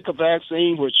 You take a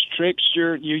vaccine which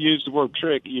you use the word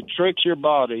trick, you tricks your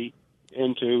body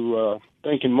into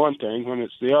thinking one thing when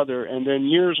it's the other, and then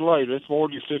years later,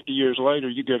 40 or 50 years later,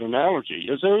 you get an allergy.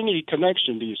 Is there any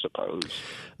connection, do you suppose?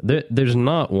 There's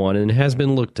not one, and it has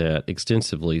been looked at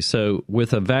extensively. So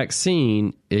with a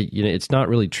vaccine, it's not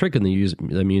really tricking the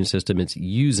immune system, it's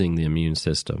using the immune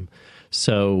system.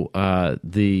 So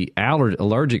the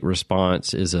allergic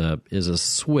response is a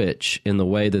switch in the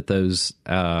way that those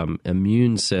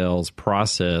immune cells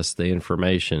process the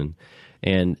information.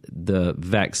 And the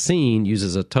vaccine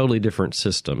uses a totally different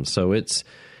system. So it's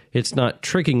not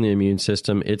tricking the immune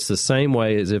system. It's the same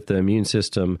way as if the immune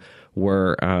system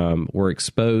were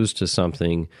exposed to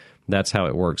something. That's how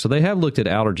it works. So they have looked at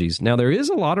allergies. Now, there is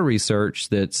a lot of research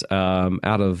that's out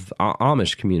of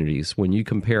Amish communities, when you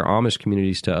compare Amish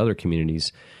communities to other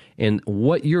communities. And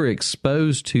what you're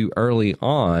exposed to early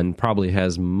on probably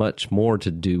has much more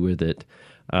to do with it.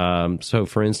 So,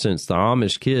 for instance, the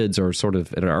Amish kids are sort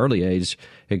of at an early age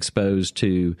exposed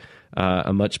to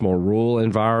a much more rural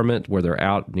environment where they're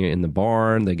out in the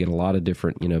barn. They get a lot of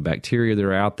different, bacteria that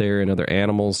are out there and other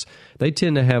animals. They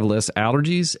tend to have less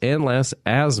allergies and less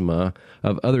asthma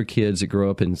of other kids that grow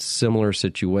up in similar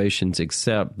situations,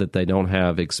 except that they don't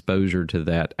have exposure to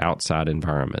that outside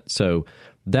environment. So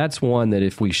that's one that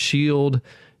if we shield,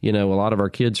 a lot of our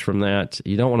kids from that,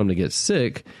 you don't want them to get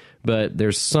sick. But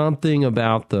there's something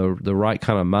about the right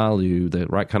kind of milieu, the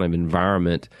right kind of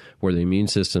environment where the immune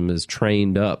system is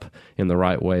trained up in the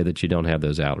right way that you don't have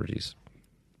those allergies.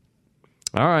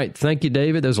 All right. Thank you,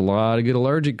 David. There's a lot of good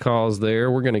allergic calls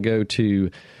there. We're going to go to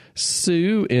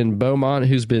Sue in Beaumont,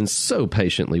 who's been so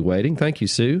patiently waiting. Thank you,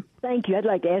 Sue. Thank you. I'd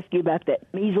like to ask you about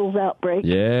that measles outbreak.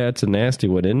 Yeah, it's a nasty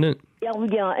one, isn't it? Yeah,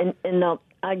 and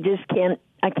I just can't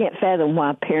fathom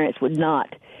why parents would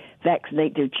not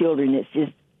vaccinate their children. It's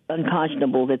just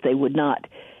unconscionable that they would not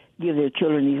give their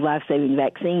children these life-saving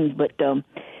vaccines. But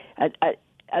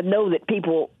I know that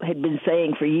people had been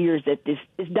saying for years that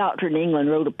this doctor in England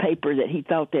wrote a paper that he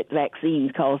thought that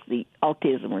vaccines caused the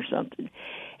autism or something,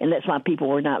 and that's why people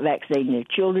were not vaccinating their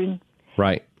children.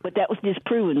 Right. But that was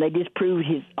disproven. They disproved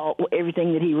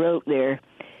everything that he wrote there,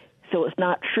 so it's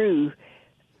not true.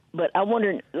 But I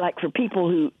wonder, like, for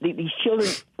people these children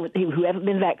who haven't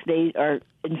been vaccinated are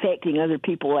infecting other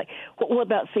people. Like, what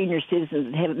about senior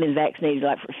citizens that haven't been vaccinated,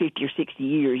 like, for 50 or 60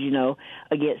 years,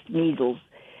 against measles?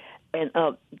 And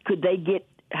could they get?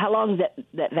 How long does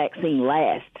that vaccine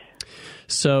last?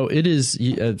 So it is.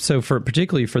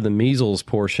 Particularly for the measles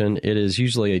portion, it is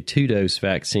usually a 2-dose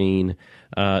vaccine.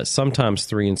 Sometimes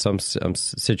 3 in some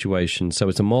situations. So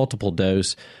it's a multiple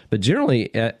dose. But generally,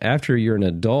 after you're an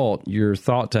adult, you're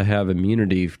thought to have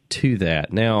immunity to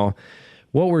that. Now,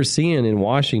 what we're seeing in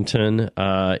Washington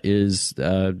is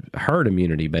herd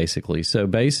immunity, basically. So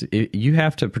you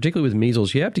have to, particularly with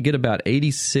measles, you have to get about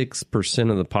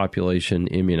 86% of the population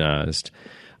immunized.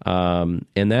 And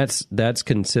that's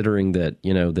considering that,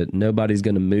 that nobody's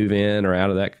going to move in or out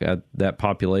of that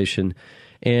population.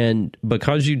 And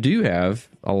because you do have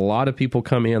a lot of people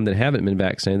come in that haven't been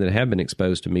vaccinated, that have been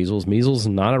exposed to measles. Measles is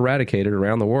not eradicated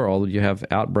around the world. You have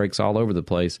outbreaks all over the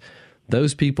place.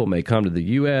 Those people may come to the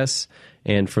U.S.,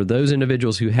 and for those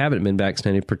individuals who haven't been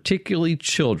vaccinated, particularly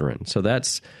children, so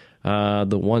that's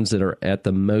the ones that are at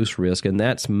the most risk, and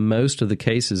that's most of the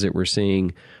cases that we're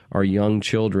seeing are young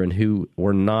children who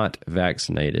were not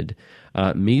vaccinated.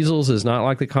 Measles is not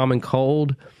like the common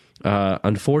cold.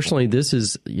 Unfortunately, this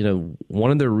is one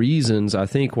of the reasons I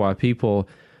think why people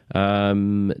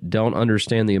don't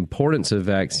understand the importance of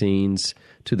vaccines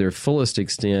to their fullest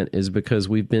extent is because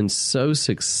we've been so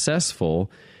successful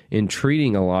in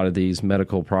treating a lot of these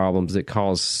medical problems that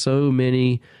cause so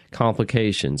many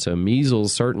complications. So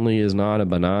measles certainly is not a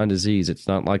benign disease. It's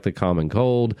not like the common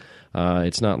cold.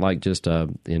 It's not like just a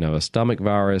stomach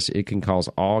virus. It can cause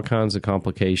all kinds of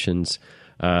complications.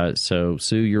 So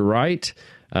Sue, you're right.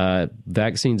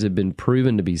 Vaccines have been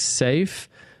proven to be safe.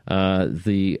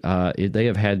 They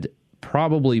have had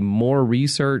probably more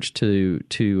research to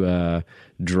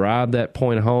drive that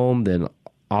point home than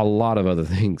a lot of other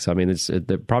things. I mean,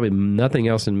 probably nothing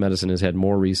else in medicine has had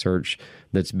more research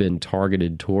that's been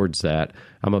targeted towards that.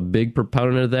 I'm a big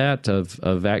proponent of that,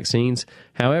 of vaccines.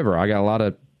 However, I got a lot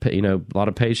of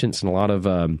patients and a lot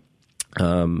of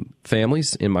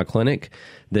families in my clinic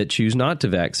that choose not to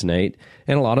vaccinate,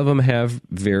 and a lot of them have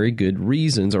very good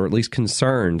reasons, or at least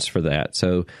concerns for that.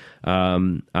 So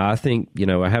I think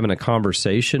having a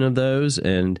conversation of those,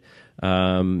 and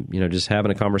just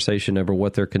having a conversation over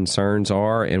what their concerns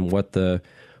are and what the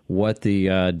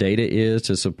data is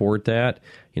to support that.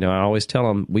 I always tell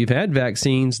them we've had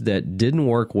vaccines that didn't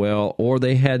work well, or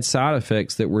they had side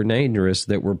effects that were dangerous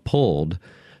that were pulled.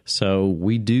 So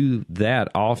we do that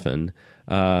often,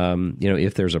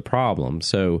 if there's a problem.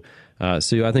 So,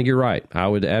 Sue, I think you're right. I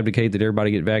would advocate that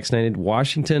everybody get vaccinated.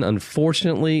 Washington,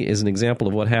 unfortunately, is an example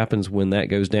of what happens when that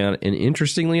goes down. And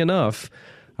interestingly enough,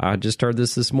 I just heard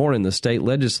this morning, the state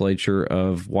legislature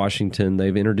of Washington,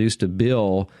 they've introduced a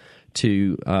bill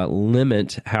to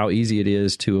limit how easy it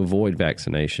is to avoid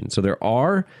vaccination. So there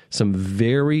are some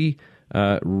very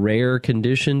rare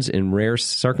conditions and rare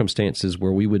circumstances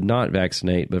where we would not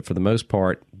vaccinate, but for the most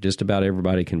part, just about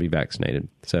everybody can be vaccinated.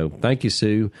 So thank you,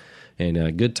 Sue,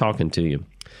 and good talking to you.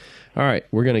 All right,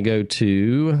 we're going to go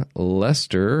to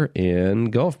Lester in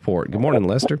Gulfport. Good morning,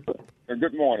 Lester.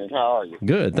 Good morning. How are you?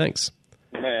 Good, thanks.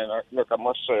 Man, look, I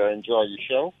must say I enjoy your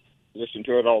show. Listen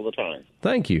to it all the time.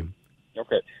 Thank you.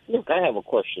 Okay. Look, I have a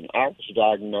question. I was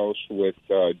diagnosed with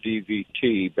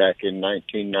DVT back in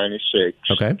 1996.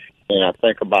 Okay. And I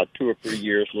think about 2 or 3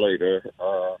 years later,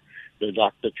 the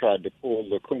doctor tried to pull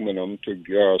the acuminum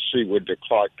to see would the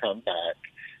clot come back.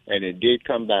 And it did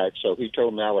come back, so he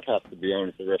told me I would have to be on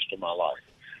it the rest of my life.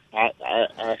 I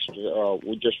asked,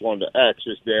 we just wanted to ask,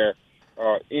 is there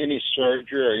any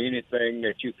surgery or anything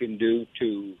that you can do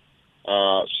to,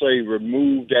 say,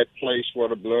 remove that place where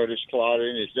the blood is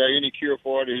clotting? Is there any cure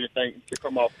for it, anything to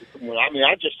come off? I mean,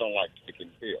 I just don't like taking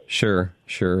pills. Sure.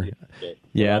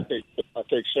 Yeah. I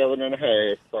take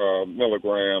 7.5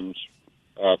 milligrams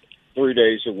 3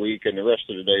 days a week, and the rest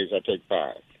of the days I take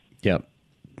 5. Yep.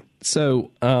 So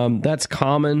that's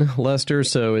common, Lester.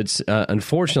 So it's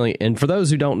unfortunately, and for those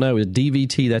who don't know, a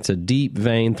DVT, that's a deep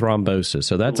vein thrombosis.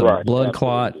 So that's a blood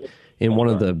clot in one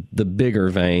of the bigger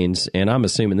veins. And I'm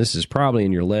assuming this is probably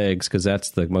in your legs because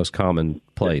that's the most common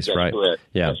place, that's right? Correct.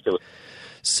 Yeah. That's correct.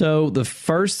 So the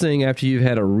first thing after you've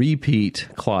had a repeat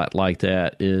clot like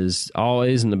that is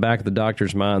always in the back of the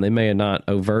doctor's mind. They may have not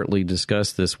overtly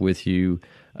discussed this with you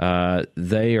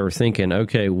they are thinking,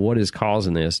 okay, what is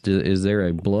causing this? Is there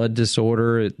a blood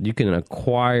disorder? You can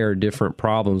acquire different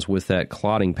problems with that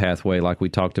clotting pathway, like we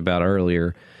talked about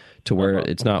earlier, to where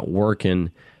it's not working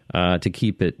to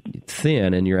keep it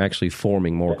thin, and you're actually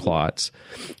forming more clots.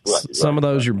 Some of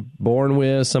those you're born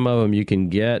with. Some of them you can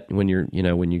get when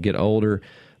you get older.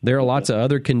 There are lots of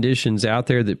other conditions out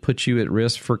there that put you at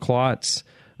risk for clots.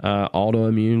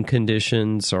 Autoimmune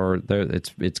conditions, or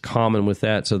it's common with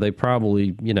that. So they probably,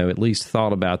 at least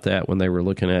thought about that when they were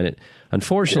looking at it.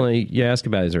 Unfortunately, you ask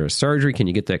about, is there a surgery? Can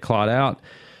you get that clot out?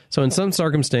 So in some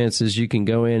circumstances, you can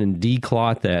go in and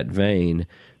declot that vein,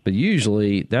 but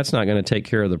usually that's not going to take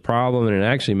care of the problem, and it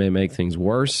actually may make things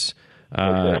worse.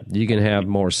 You can have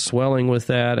more swelling with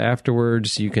that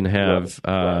afterwards. You can have,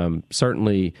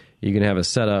 certainly, you can have a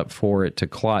setup for it to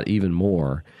clot even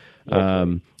more.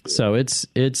 So it's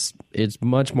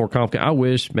much more complicated. I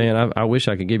wish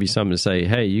I could give you something to say,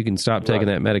 hey, you can stop taking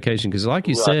that medication, because like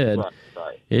you said,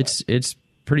 it's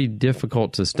pretty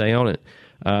difficult to stay on it,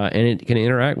 and it can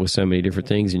interact with so many different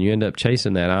things, and you end up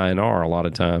chasing that INR a lot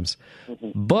of times.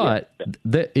 But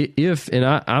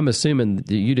I'm assuming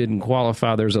that you didn't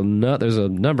qualify. There's a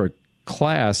number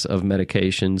class of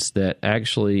medications that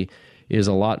actually is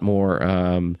a lot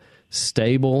more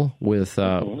stable with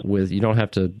you don't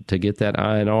have to get that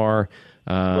INR,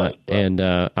 and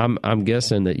I'm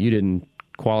guessing that you didn't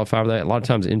qualify for that. A lot of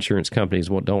times insurance companies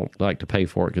don't like to pay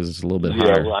for it because it's a little bit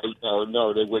higher. Yeah, right.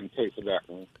 No, they wouldn't pay for that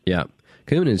one. Yeah,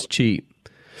 Coumadin is cheap.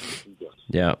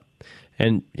 Yeah,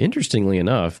 and interestingly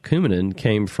enough, Coumadin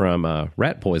came from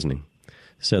rat poisoning.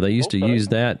 So they used to use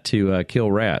that to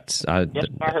kill rats. I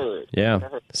heard. Yeah.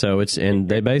 So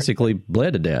they basically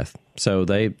bled to death. So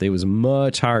there was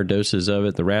much higher doses of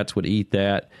it. The rats would eat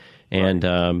that, and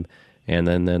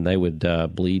then they would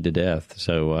bleed to death.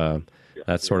 So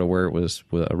that's sort of where it was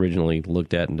originally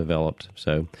looked at and developed.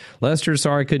 So Lester,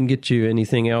 sorry I couldn't get you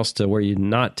anything else to where you're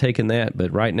not taking that,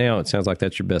 but right now it sounds like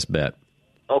that's your best bet.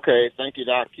 Okay, thank you,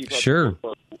 Doc. Sure.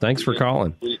 Thanks for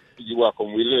calling. You're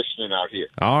welcome. We're listening out here.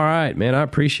 All right, man. I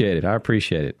appreciate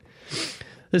it.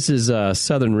 This is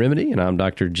Southern Remedy, and I'm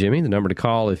Dr. Jimmy. The number to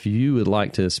call if you would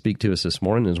like to speak to us this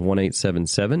morning is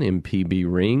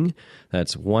 1-877-MPB-RING.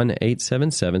 That's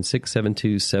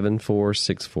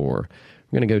 1-877-672-7464. We're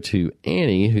going to go to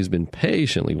Annie, who's been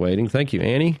patiently waiting. Thank you,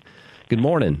 Annie. Good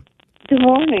morning. Good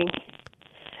morning.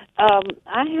 I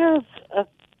have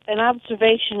an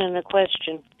observation and a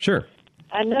question. Sure.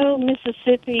 I know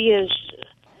Mississippi is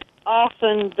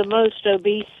often the most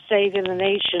obese state in the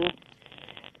nation.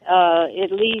 It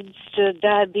leads to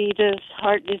diabetes,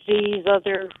 heart disease,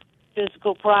 other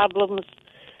physical problems,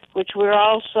 which we're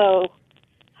also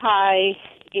high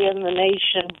in the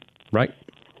nation. Right.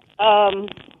 A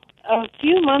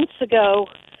few months ago,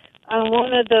 on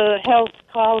one of the health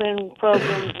call-in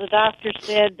programs, the doctor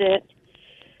said that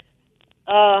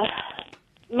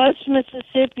most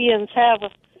Mississippians have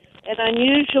an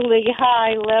unusually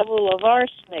high level of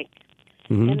arsenic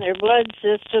in their blood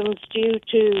systems due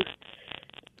to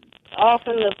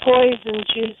often the poisons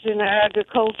used in our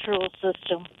agricultural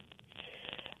system.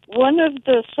 One of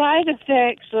the side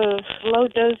effects of low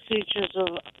dosages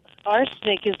of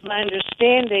arsenic, is my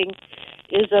understanding,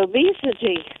 is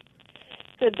obesity.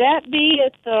 Could that be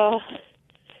at the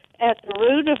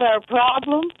root of our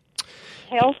problem,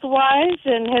 health-wise?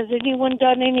 And has anyone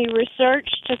done any research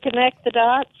to connect the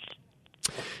dots?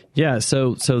 Yeah,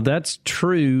 so that's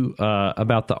true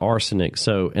about the arsenic.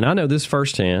 So, and I know this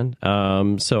firsthand.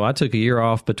 So I took a year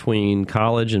off between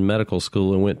college and medical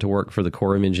school and went to work for the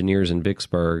Corps of Engineers in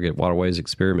Vicksburg at Waterways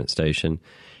Experiment Station.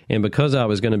 And because I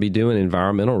was going to be doing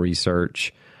environmental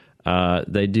research,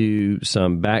 they do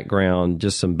some background,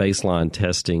 just some baseline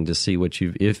testing to see what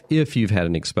if you've had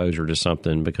an exposure to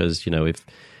something, because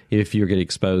if you're getting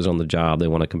exposed on the job, they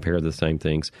want to compare the same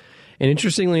things. And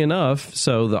interestingly enough,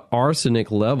 so the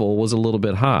arsenic level was a little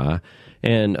bit high.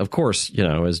 And of course,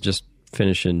 as just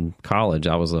finishing college,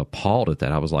 I was appalled at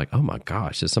that. I was like, oh my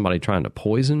gosh, is somebody trying to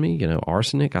poison me?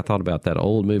 Arsenic. I thought about that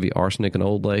old movie, Arsenic and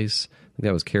Old Lace. I think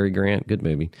that was Cary Grant. Good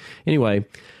movie. Anyway,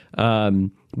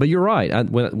 but you're right.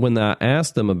 When I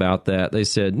asked them about that, they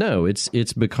said, no, it's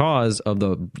because of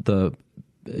the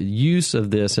use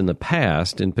of this in the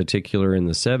past, in particular in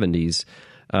the 70s.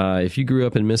 If you grew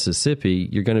up in Mississippi,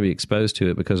 you're going to be exposed to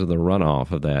it because of the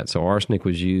runoff of that. So arsenic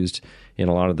was used in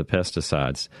a lot of the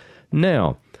pesticides.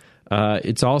 Now,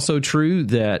 It's also true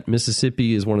that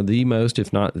Mississippi is one of the most,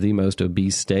 if not the most,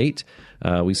 obese state.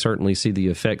 We certainly see the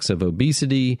effects of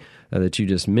obesity that you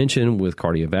just mentioned with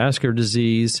cardiovascular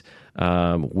disease,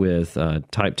 with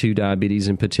type 2 diabetes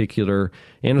in particular,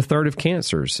 and a third of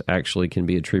cancers actually can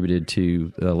be attributed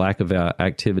to the lack of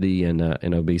activity and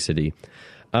obesity.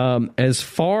 As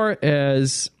far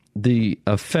as the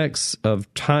effects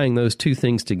of tying those two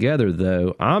things together,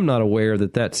 though, I'm not aware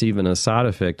that that's even a side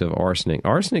effect of arsenic.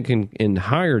 Arsenic in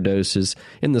higher doses,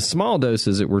 in the small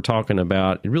doses that we're talking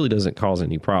about, it really doesn't cause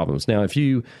any problems. Now, if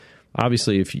you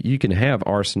can have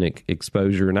arsenic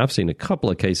exposure, and I've seen a couple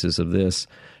of cases of this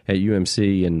at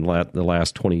UMC in the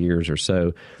last 20 years or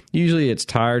so, usually it's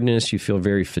tiredness, you feel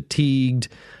very fatigued,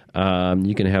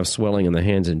 you can have swelling in the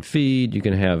hands and feet, you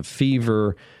can have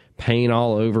fever, pain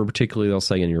all over, particularly they'll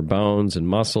say in your bones and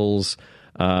muscles.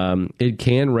 It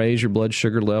can raise your blood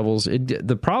sugar levels.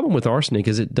 The problem with arsenic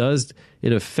is it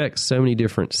affects so many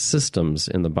different systems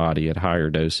in the body at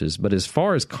higher doses. But as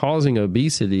far as causing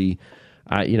obesity,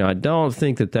 I don't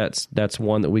think that's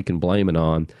one that we can blame it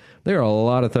on. There are a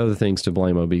lot of other things to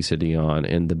blame obesity on,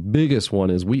 and the biggest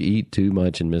one is we eat too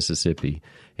much in Mississippi,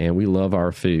 and we love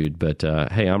our food. But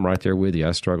hey, I'm right there with you.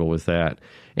 I struggle with that.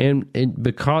 And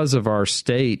because of our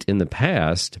state in the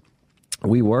past,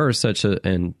 we were such a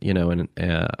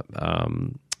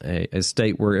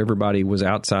state where everybody was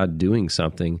outside doing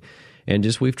something, and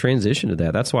just we've transitioned to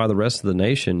that. That's why the rest of the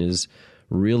nation is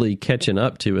really catching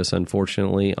up to us,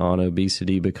 unfortunately, on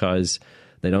obesity, because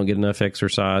they don't get enough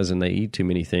exercise and they eat too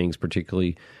many things,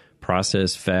 particularly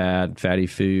processed fat, fatty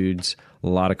foods, a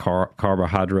lot of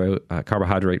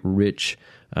carbohydrate-rich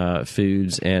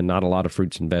foods, and not a lot of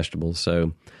fruits and vegetables.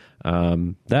 So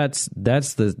that's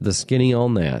the skinny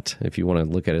on that, if you want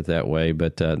to look at it that way.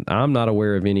 But I'm not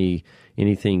aware of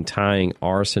anything tying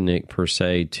arsenic per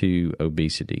se to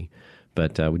obesity.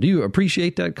 But we do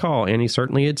appreciate that call, Annie.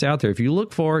 Certainly it's out there. If you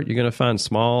look for it, you're going to find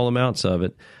small amounts of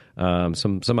it.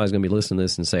 Somebody's going to be listening to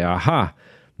this and say, aha,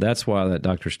 that's why that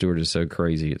Dr. Stewart is so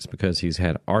crazy. It's because he's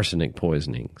had arsenic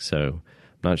poisoning. So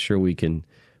I'm not sure we can,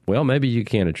 well, maybe you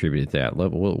can attribute that.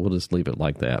 We'll just leave it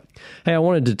like that. Hey, I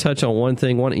wanted to touch on one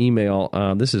thing, one email.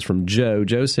 This is from Joe.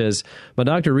 Joe says, my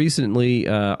doctor recently,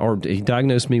 he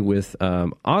diagnosed me with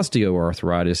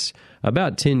osteoarthritis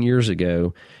about 10 years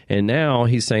ago, and now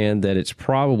he's saying that it's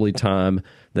probably time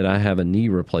that I have a knee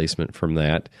replacement from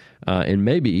that, and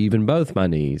maybe even both my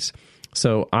knees.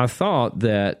 So I thought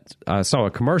that I saw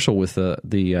a commercial with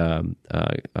about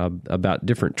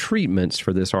different treatments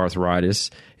for this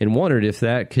arthritis, and wondered if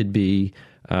that could be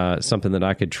something that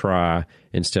I could try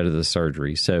instead of the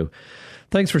surgery. So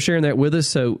thanks for sharing that with us.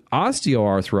 So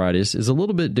osteoarthritis is a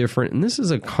little bit different, and this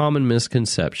is a common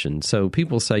misconception. So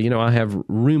people say, I have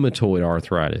rheumatoid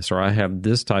arthritis, or I have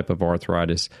this type of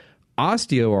arthritis.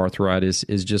 Osteoarthritis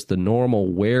is just the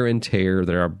normal wear and tear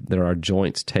that our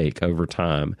joints take over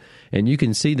time. And you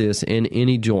can see this in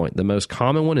any joint. The most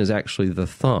common one is actually the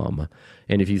thumb.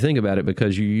 And if you think about it,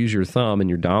 because you use your thumb in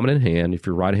your dominant hand, if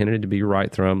you're right-handed, to be your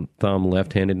right thumb,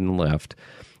 left-handed and left.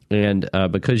 And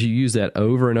because you use that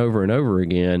over and over and over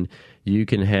again, you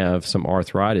can have some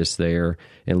arthritis there.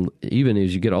 And even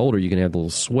as you get older, you can have a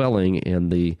little swelling in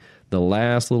the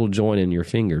last little joint in your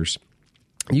fingers.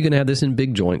 You can have this in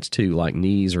big joints too, like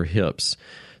knees or hips.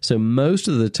 So most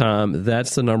of the time,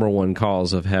 that's the number one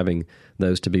cause of having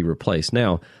those to be replaced.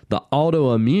 Now, the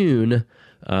autoimmune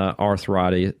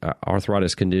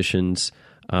arthritis conditions,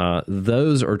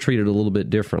 those are treated a little bit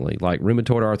differently. Like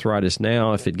rheumatoid arthritis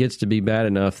now, if it gets to be bad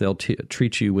enough, they'll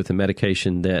treat you with a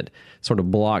medication that sort of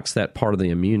blocks that part of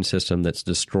the immune system that's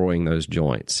destroying those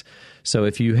joints. So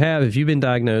if you've been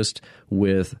diagnosed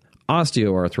with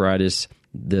osteoarthritis,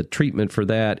 the treatment for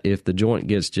that, if the joint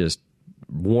gets just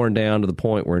worn down to the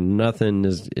point where nothing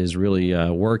is really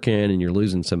working, and you're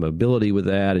losing some mobility with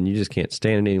that, and you just can't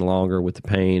stand it any longer with the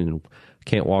pain and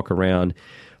can't walk around,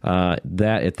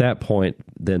 that at that point,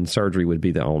 then surgery would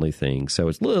be the only thing. So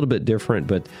it's a little bit different,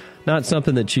 but not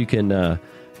something that you can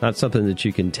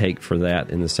take for that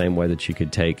in the same way that you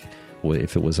could take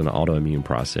if it was an autoimmune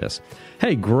process.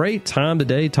 Hey, great time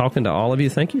today talking to all of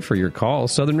you. Thank you for your call.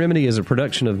 Southern Remedy is a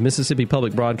production of Mississippi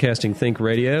Public Broadcasting Think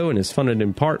Radio and is funded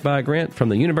in part by a grant from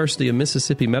the University of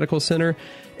Mississippi Medical Center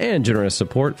and generous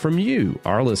support from you,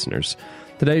 our listeners.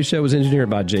 Today's show was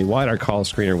engineered by Jay White. Our call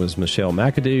screener was Michelle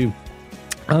McAdoo.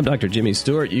 I'm Dr. Jimmy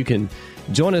Stewart. You can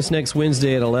join us next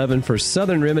Wednesday at 11 for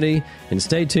Southern Remedy, and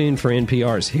stay tuned for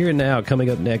NPR's Here and Now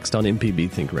coming up next on MPB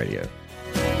Think Radio.